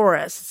in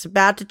Taurus. It's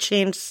about to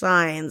change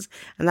signs,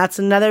 and that's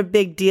another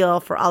big deal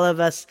for all of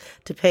us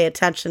to pay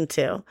attention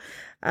to.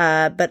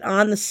 But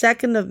on the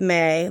 2nd of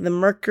May, the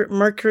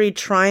Mercury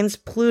trines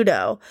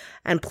Pluto,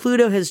 and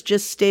Pluto has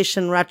just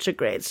stationed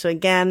retrograde. So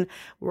again,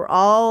 we're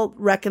all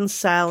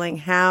reconciling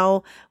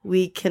how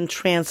we can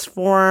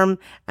transform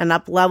and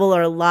up-level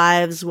our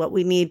lives, what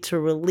we need to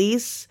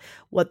release,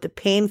 what the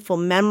painful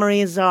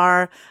memories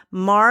are.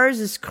 Mars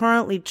is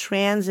currently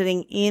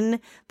transiting in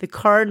the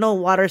cardinal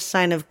water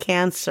sign of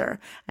Cancer,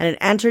 and it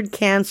entered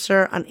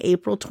Cancer on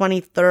April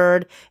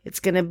 23rd. It's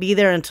going to be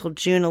there until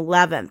June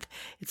 11th.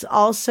 It's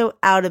also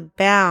out of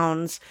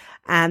bounds,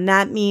 and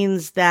that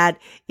means that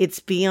it's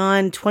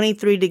beyond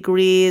 23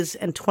 degrees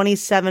and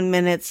 27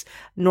 minutes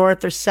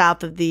north or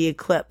south of the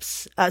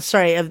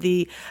of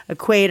the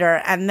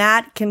equator. And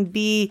that can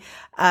be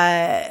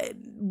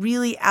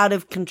really out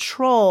of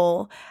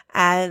control.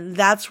 And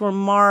that's where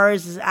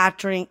Mars is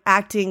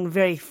acting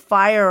very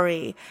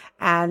fiery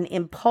and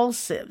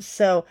impulsive.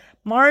 So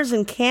Mars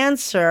in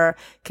Cancer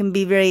can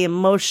be very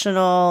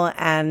emotional,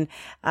 and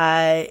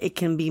it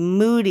can be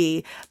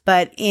moody,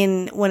 but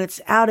when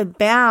it's out of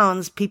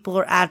bounds, people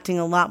are acting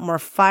a lot more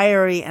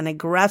fiery and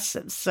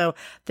aggressive. So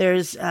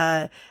there's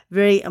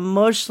very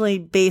emotionally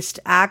based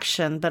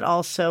action, but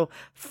also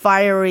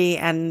fiery,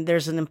 and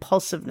there's an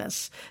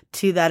impulsiveness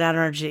to that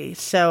energy.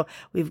 So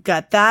we've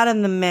got that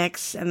in the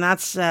mix, and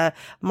that's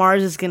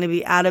Mars is going to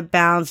be out of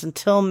bounds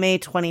until May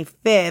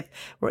 25th.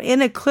 We're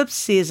in eclipse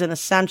season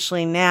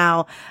essentially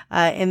now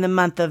in the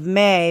month of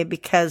May,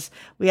 because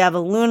we have a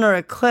lunar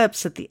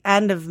eclipse at the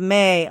end of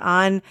May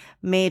on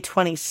May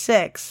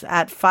 26th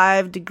at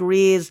 5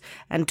 degrees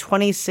and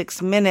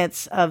 26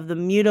 minutes of the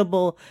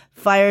mutable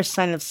fire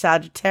sign of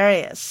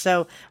Sagittarius.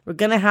 So we're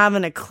going to have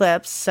an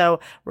eclipse. So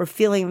we're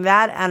feeling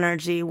that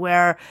energy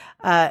where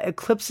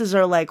eclipses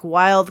are like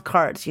wild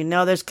cards. You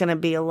know, there's going to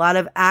be a lot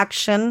of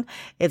action.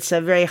 It's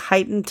a very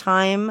heightened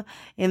time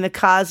in the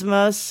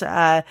cosmos,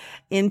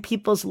 in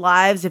people's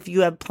lives. If you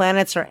have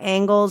planets or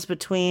angles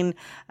between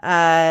 2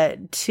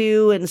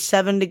 and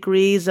 7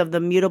 degrees of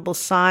the mutable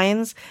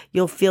signs,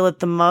 you'll feel it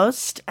the most.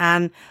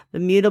 And the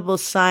mutable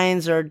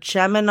signs are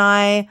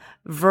Gemini,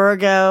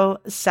 Virgo,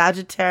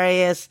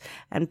 Sagittarius,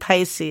 and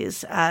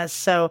Pisces.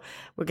 So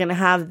we're going to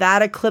have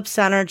that eclipse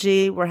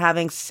energy. We're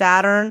having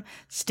Saturn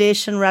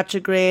station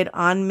retrograde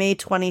on May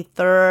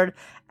 23rd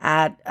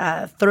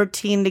at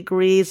 13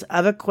 degrees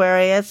of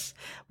Aquarius.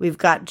 We've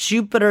got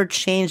Jupiter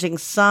changing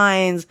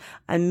signs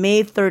on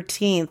May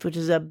 13th, which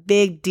is a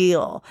big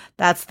deal.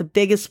 That's the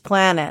biggest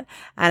planet,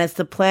 and it's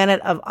the planet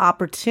of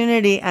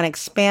opportunity and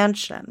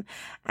expansion.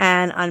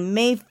 And on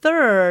May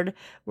 3rd,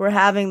 we're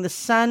having the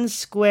Sun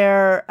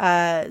square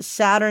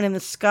Saturn in the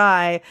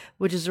sky,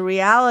 which is a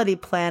reality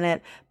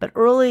planet. But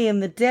early in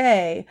the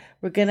day,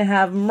 we're going to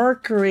have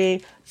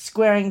Mercury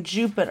squaring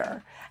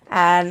Jupiter.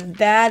 And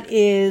that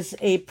is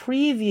a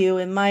preview,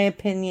 in my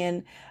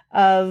opinion,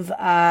 of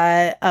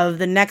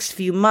the next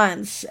few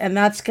months. And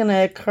that's going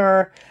to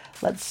occur,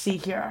 let's see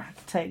here,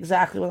 I'll tell you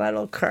exactly when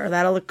that'll occur.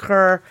 That'll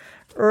occur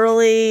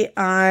early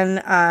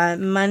on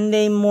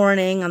Monday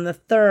morning on the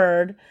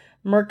 3rd.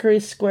 Mercury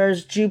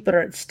squares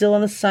Jupiter. It's still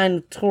in the sign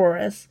of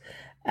Taurus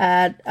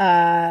at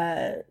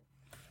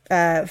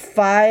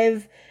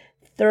 5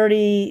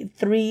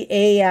 8:33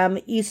 a.m.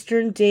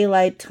 Eastern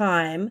Daylight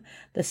Time.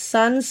 The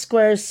Sun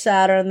squares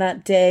Saturn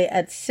that day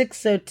at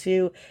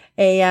 6:02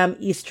 a.m.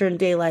 Eastern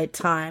Daylight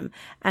Time.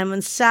 And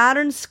when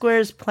Saturn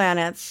squares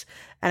planets,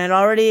 and it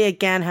already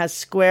again has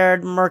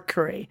squared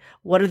Mercury,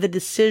 what are the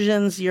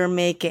decisions you're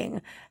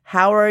making?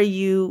 How are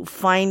you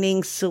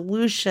finding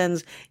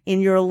solutions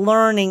in your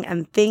learning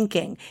and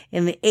thinking?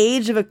 In the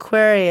age of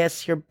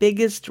Aquarius, your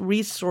biggest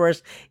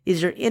resource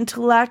is your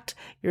intellect,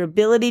 your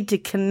ability to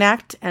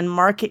connect and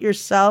market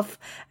yourself,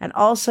 and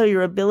also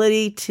your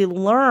ability to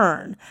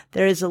learn.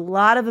 There is a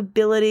lot of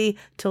ability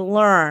to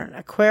learn.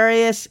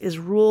 Aquarius is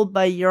ruled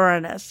by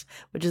Uranus,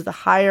 which is the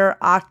higher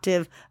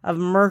octave of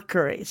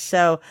Mercury.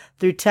 So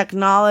through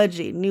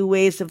technology, new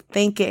ways of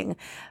thinking,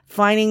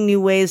 finding new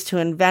ways to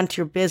invent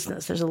your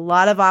business, there's a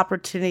lot of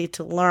opportunity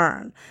to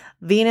learn.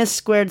 Venus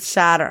squared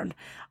Saturn.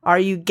 Are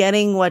you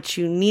getting what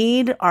you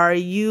need? Are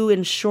you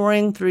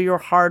ensuring through your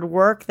hard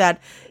work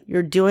that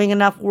you're doing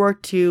enough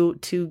work to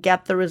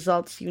get the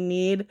results you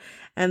need?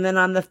 And then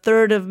on the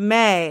 3rd of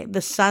May,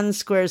 the Sun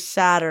squares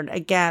Saturn.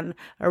 Again,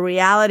 a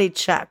reality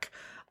check.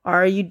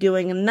 Are you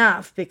doing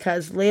enough?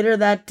 Because later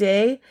that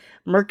day,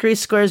 Mercury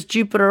squares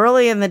Jupiter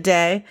early in the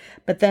day,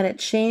 but then it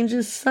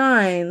changes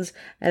signs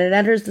and it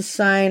enters the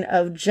sign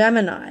of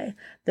Gemini,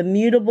 the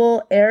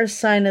mutable air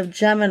sign of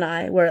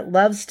Gemini, where it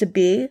loves to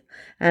be,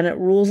 and it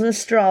rules in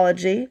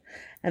astrology.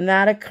 And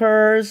that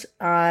occurs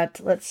at,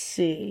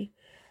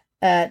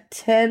 at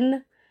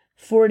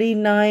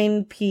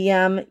 10:49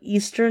 p.m.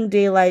 Eastern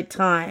Daylight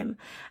Time.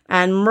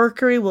 And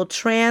Mercury will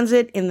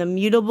transit in the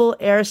mutable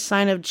air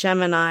sign of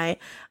Gemini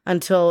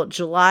until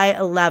July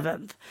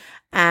 11th.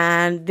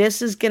 And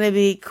this is going to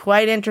be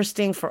quite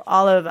interesting for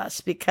all of us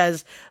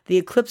because the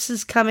eclipse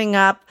is coming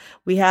up.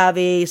 We have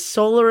a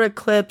solar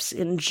eclipse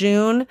in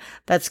June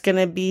that's going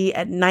to be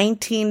at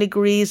 19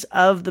 degrees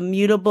of the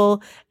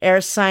mutable air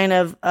sign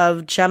of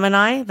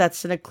Gemini.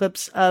 That's an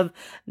eclipse of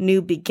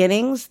new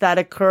beginnings that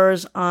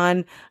occurs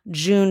on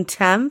June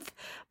 10th.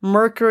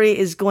 Mercury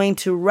is going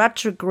to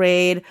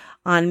retrograde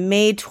on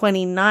May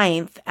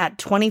 29th at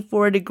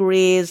 24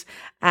 degrees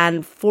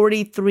and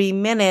 43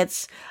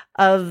 minutes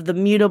of the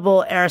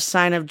mutable air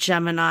sign of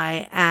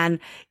Gemini, and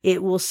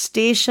it will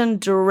station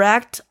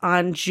direct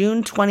on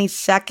June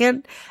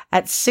 22nd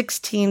at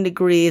 16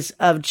 degrees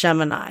of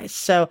Gemini.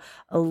 So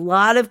a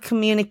lot of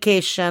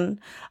communication,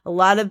 a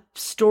lot of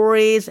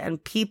stories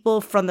and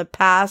people from the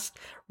past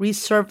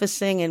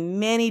resurfacing in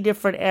many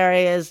different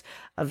areas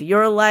of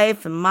your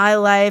life and my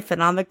life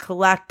and on the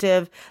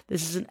collective.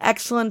 This is an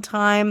excellent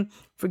time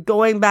for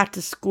going back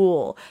to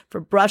school, for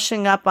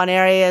brushing up on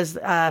areas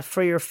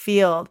for your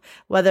field,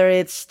 whether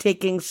it's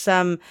taking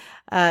some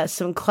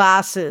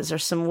classes or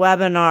some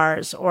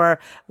webinars or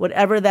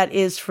whatever that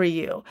is for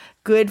you.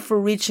 Good for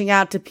reaching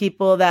out to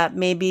people that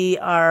maybe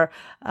are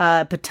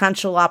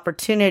potential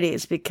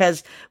opportunities,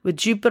 because with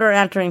Jupiter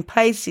entering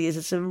Pisces,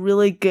 it's a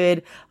really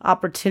good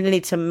opportunity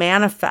to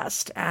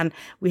manifest. And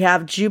we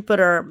have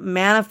Jupiter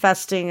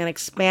manifesting and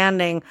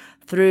expanding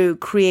through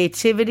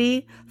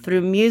creativity,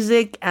 through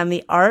music and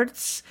the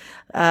arts,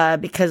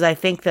 because I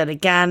think that,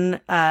 again,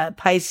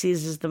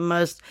 Pisces is the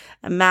most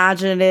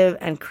imaginative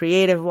and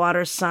creative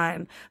water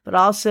sign, but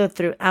also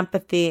through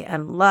empathy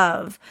and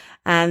love.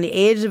 And the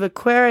age of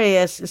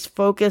Aquarius is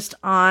focused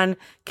on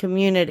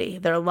community.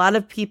 There are a lot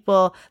of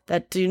people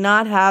that do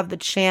not have the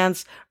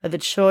chance or the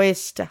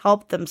choice to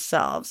help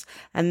themselves.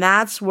 And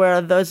that's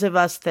where those of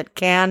us that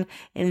can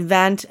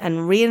invent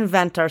and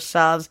reinvent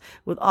ourselves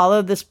with all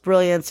of this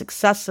brilliance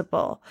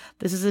accessible.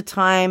 This is a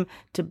time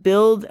to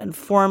build and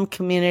form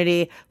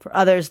community for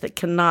others that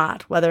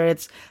cannot, whether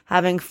it's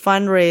having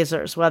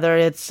fundraisers, whether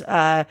it's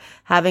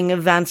having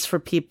events for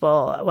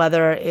people,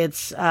 whether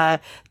it's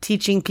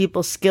teaching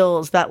people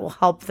skills that will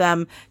help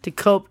them to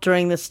cope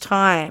during this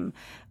time.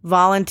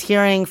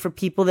 Volunteering for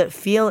people that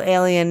feel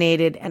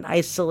alienated and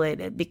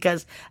isolated,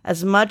 because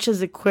as much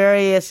as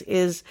Aquarius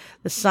is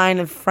the sign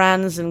of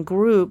friends and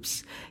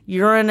groups,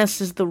 Uranus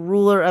is the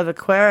ruler of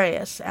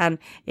Aquarius, and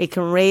it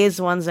can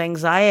raise one's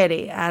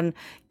anxiety. And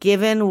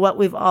given what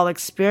we've all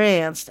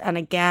experienced, and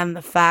again,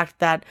 the fact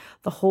that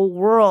the whole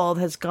world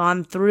has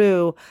gone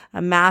through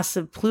a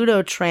massive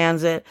Pluto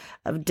transit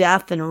of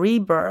death and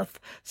rebirth,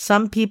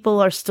 some people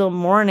are still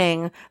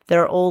mourning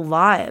their old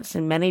lives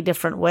in many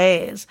different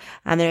ways,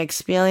 and they're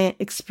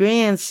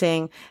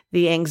experiencing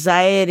the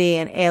anxiety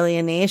and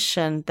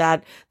alienation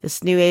that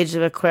this new age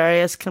of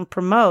Aquarius can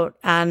promote.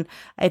 And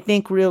I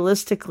think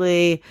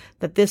realistically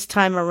that this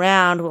time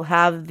around we'll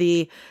have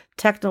the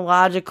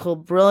technological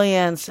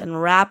brilliance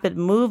and rapid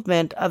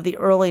movement of the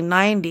early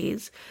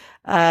 90s,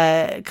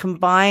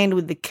 combined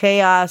with the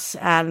chaos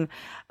and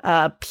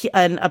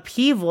an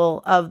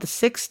upheaval of the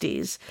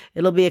 60s.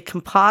 It'll be a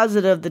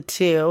composite of the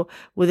two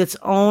with its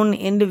own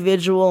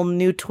individual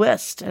new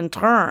twist and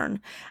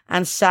turn.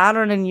 And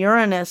Saturn and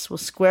Uranus will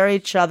square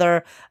each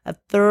other a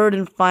third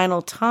and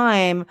final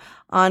time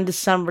on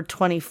December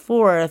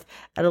 24th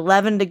at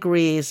 11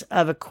 degrees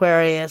of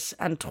Aquarius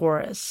and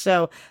Taurus.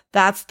 So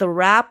that's the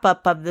wrap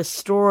up of the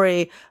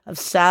story of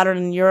Saturn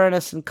and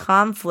Uranus in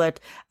conflict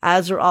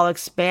as we're all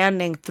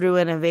expanding through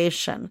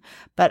innovation.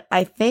 But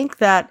I think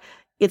that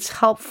it's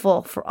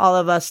helpful for all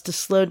of us to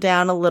slow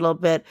down a little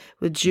bit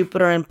with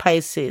Jupiter in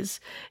Pisces.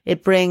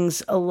 It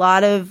brings a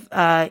lot of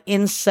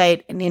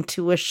insight and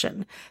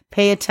intuition.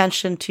 Pay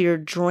attention to your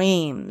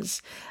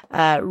dreams.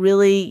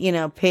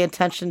 Really, pay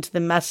attention to the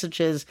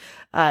messages.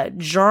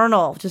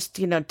 Journal. Just,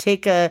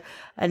 take a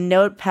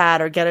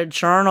notepad or get a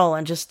journal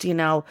and just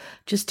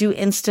do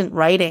instant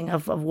writing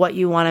of what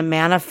you want to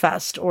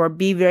manifest, or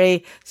be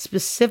very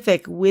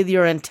specific with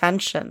your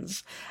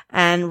intentions.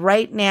 And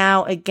right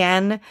now,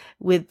 again,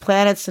 with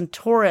planets in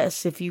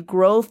Taurus, if you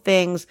grow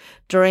things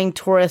during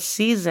Taurus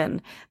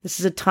season, this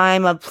is a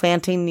time of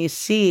planting new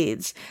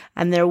seeds.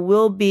 And there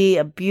will be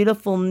a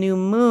beautiful new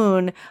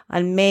moon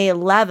on May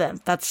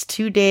 11th. That's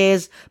 2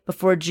 days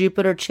before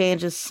Jupiter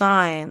changes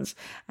signs.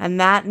 And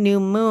that new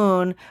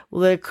moon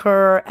will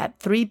occur at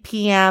 3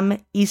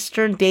 p.m.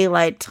 Eastern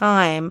Daylight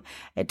Time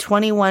at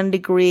 21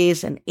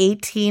 degrees and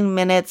 18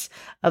 minutes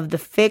of the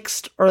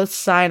fixed Earth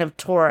sign of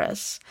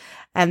Taurus.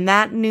 And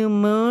that new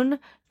moon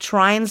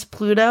trines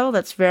Pluto.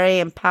 That's very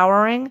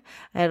empowering.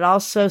 And it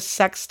also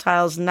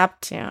sextiles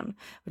Neptune,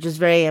 which is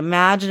very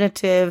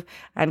imaginative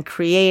and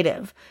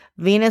creative.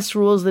 Venus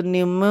rules the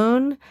new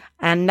moon,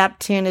 and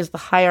Neptune is the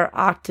higher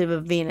octave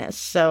of Venus.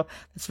 So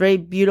it's very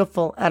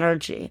beautiful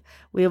energy.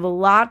 We have a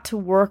lot to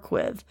work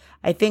with.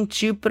 I think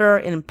Jupiter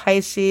in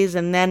Pisces,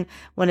 and then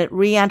when it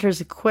re-enters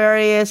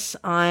Aquarius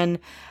on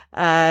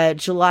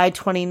July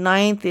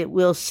 29th, it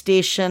will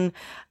station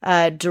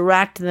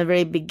direct in the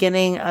very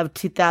beginning of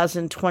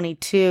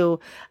 2022.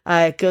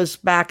 It goes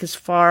back as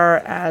far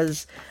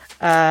as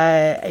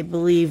I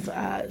believe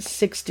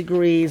 6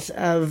 degrees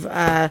of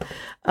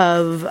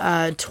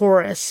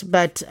Taurus.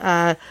 But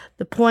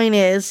the point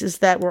is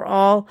that we're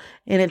all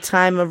in a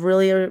time of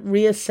really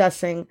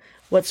reassessing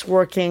what's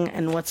working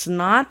and what's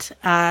not.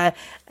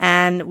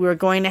 And we're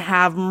going to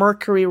have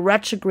Mercury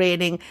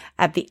retrograding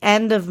at the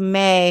end of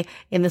May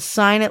in the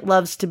sign it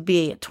loves to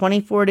be, at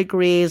 24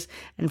 degrees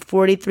and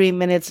 43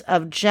 minutes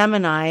of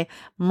Gemini.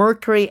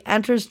 Mercury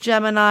enters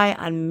Gemini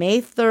on May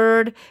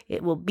 3rd.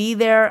 It will be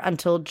there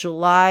until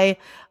July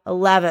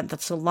 11th.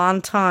 That's a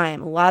long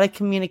time. A lot of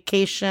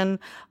communication,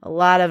 a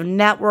lot of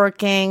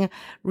networking,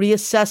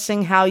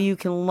 reassessing how you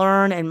can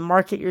learn and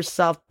market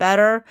yourself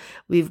better.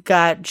 We've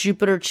got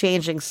Jupiter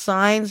changing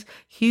signs.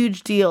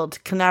 Huge deal to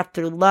connect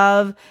through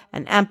love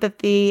and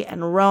empathy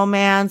and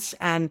romance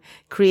and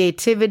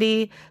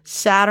creativity.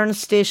 Saturn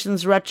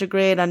stations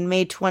retrograde on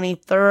May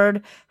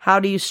 23rd. How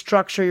do you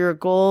structure your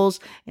goals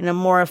in a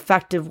more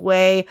effective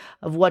way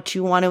of what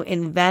you want to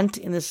invent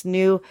in this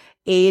new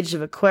age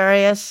of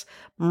Aquarius?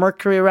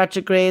 Mercury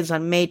retrogrades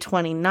on May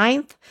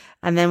 29th.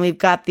 And then we've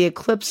got the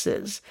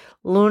eclipses.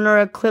 Lunar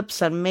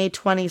eclipse on May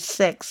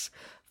 26th.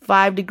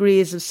 5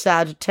 degrees of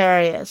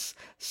Sagittarius.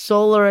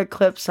 Solar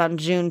eclipse on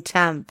June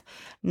 10th.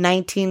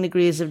 19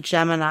 degrees of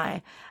Gemini.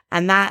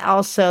 And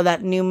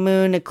that new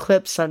moon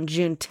eclipse on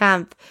June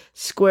 10th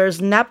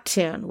squares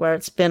Neptune, where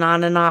it's been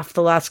on and off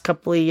the last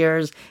couple of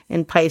years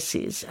in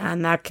Pisces.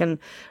 And that can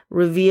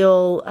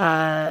reveal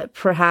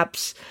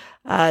perhaps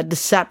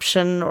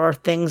deception or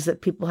things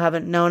that people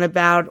haven't known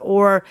about,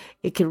 or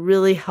it could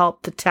really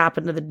help to tap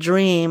into the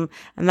dream.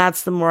 And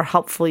that's the more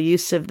helpful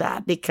use of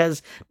that,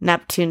 because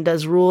Neptune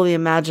does rule the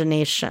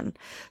imagination.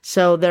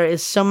 So there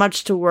is so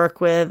much to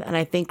work with. And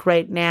I think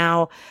right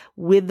now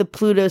with the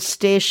Pluto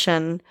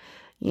station,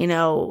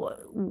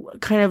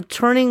 kind of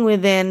turning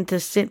within to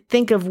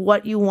think of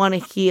what you want to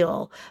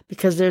heal,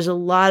 because there is a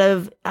lot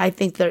of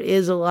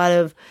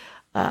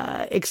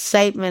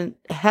excitement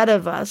ahead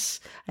of us.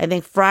 I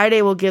think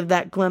Friday will give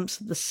that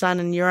glimpse of the Sun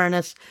and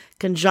Uranus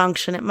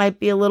conjunction. It might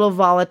be a little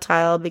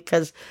volatile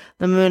because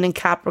the moon in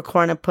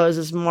Capricorn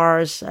opposes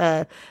Mars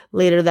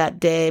later that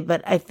day.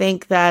 But I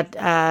think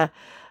that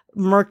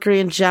Mercury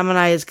in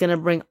Gemini is going to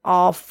bring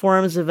all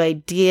forms of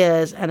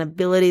ideas and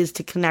abilities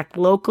to connect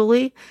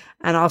locally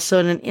and also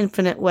in an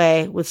infinite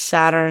way with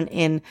Saturn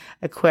in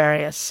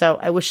Aquarius. So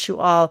I wish you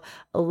all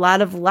a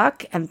lot of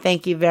luck, and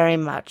thank you very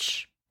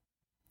much.